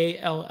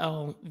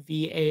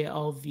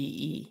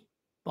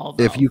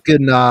 Ballvalve. If you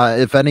can,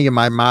 if any of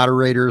my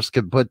moderators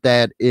could put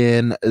that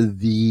in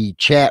the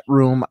chat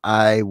room,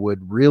 I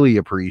would really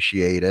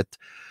appreciate it.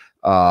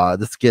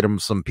 Let's get them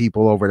some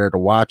people over there to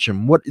watch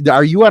him. What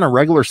are you on a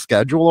regular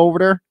schedule over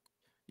there?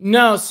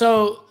 No,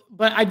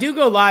 but I do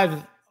go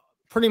live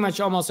pretty much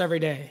almost every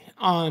day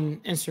on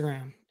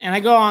Instagram. And I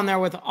go on there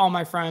with all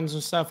my friends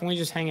and stuff, and we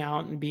just hang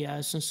out and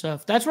BS and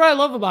stuff. That's what I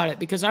love about it,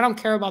 because I don't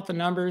care about the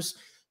numbers,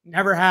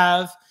 never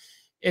have.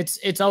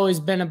 It's always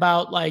been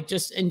about like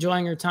just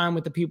enjoying your time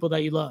with the people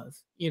that you love,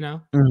 you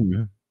know?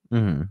 Mm-hmm.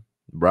 Mm-hmm.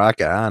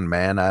 Rock on,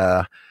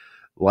 man.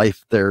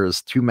 Life,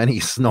 there's too many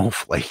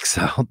snowflakes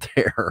out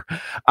there.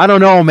 I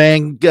don't know,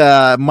 man.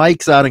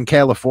 Mike's out in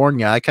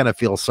California. I kind of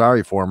feel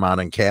sorry for him out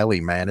in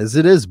Cali, man. Is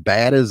it as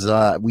bad as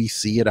we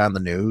see it on the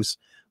news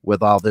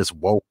with all this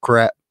woke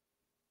crap?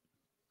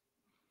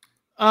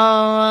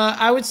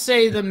 I would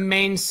say the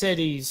main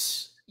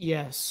cities,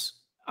 yes.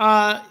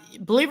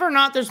 Believe it or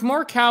not, there's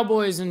more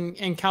cowboys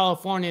in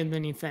California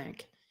than you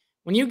think.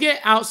 When you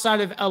get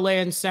outside of LA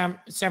and San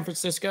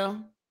Francisco,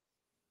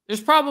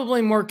 there's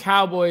probably more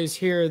cowboys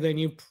here than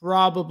you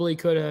probably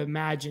could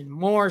imagine.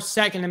 More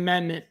Second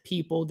Amendment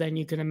people than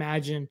you can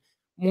imagine.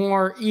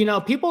 More,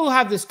 people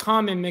have this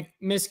common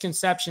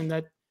misconception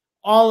that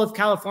all of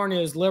California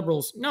is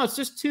liberals. No, it's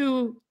just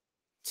two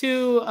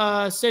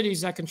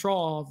cities that control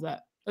all of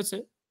that. That's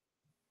it.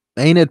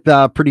 Ain't it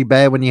pretty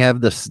bad when you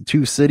have the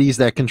two cities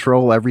that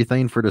control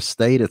everything for the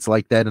state? It's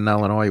like that in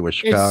Illinois with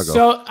Chicago.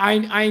 So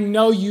I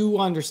know you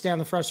understand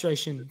the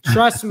frustration.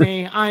 Trust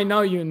me, I know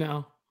you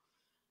know.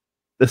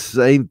 The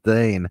same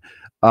thing.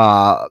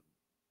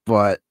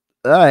 But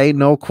hey,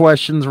 no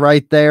questions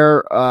right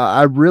there.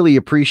 I really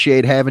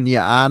appreciate having you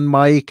on,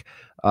 Mike.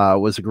 It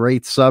was a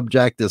great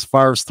subject. As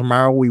far as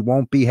tomorrow, we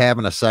won't be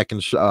having a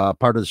second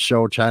part of the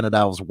show. China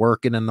Doll's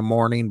working in the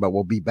morning, but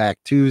we'll be back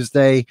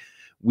Tuesday.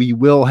 We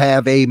will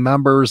have a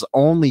members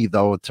only,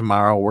 though,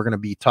 tomorrow. We're going to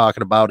be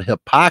talking about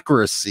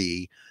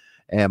hypocrisy.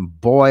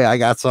 And boy, I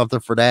got something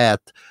for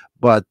that.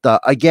 But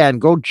again,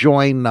 go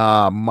join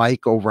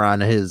Mike over on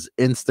his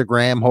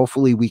Instagram.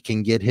 Hopefully we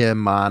can get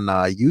him on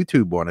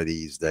YouTube one of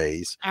these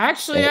days.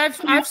 Actually,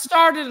 I've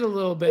started a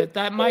little bit.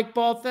 That Mike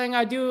Ball thing,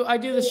 I do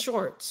the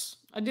shorts.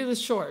 I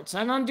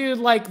don't do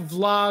like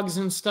vlogs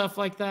and stuff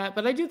like that,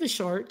 but I do the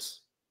shorts.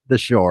 The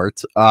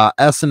shorts.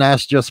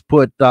 SNS just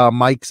put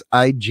Mike's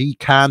IG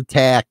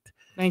contact.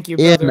 Thank you,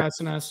 brother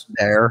SNS.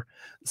 There.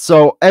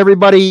 So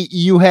everybody,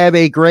 you have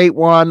a great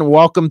one.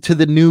 Welcome to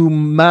the new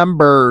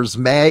members.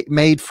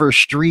 Made for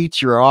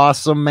Streets. You're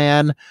awesome,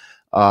 man.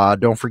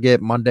 Don't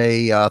forget,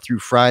 Monday through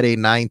Friday,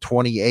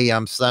 9:20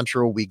 a.m.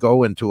 Central, we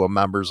go into a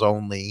members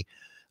only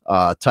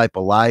type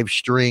of live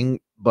stream.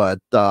 But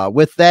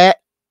with that,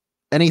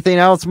 anything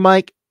else,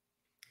 Mike?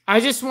 I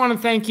just want to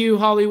thank you,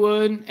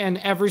 Hollywood, and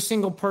every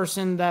single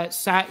person that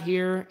sat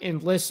here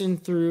and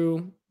listened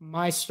through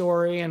my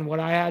story and what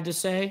I had to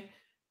say.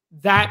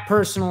 That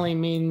personally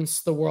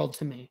means the world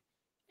to me.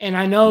 And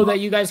I know that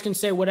you guys can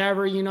say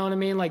whatever, you know what I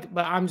mean? Like,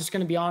 but I'm just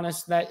going to be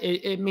honest that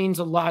it means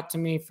a lot to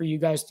me for you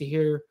guys to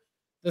hear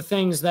the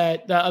things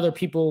that other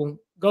people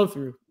go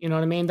through. You know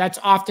what I mean? That's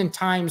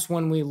oftentimes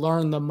when we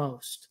learn the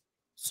most.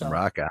 So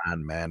rock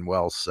on, man.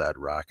 Well said.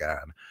 Rock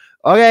on.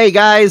 Okay,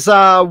 guys,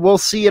 we'll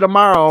see you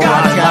tomorrow.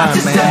 Rock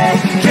on, man.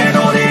 Can't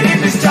hold it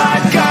in this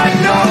time. Got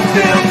no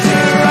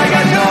filter. I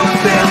got no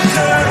filter.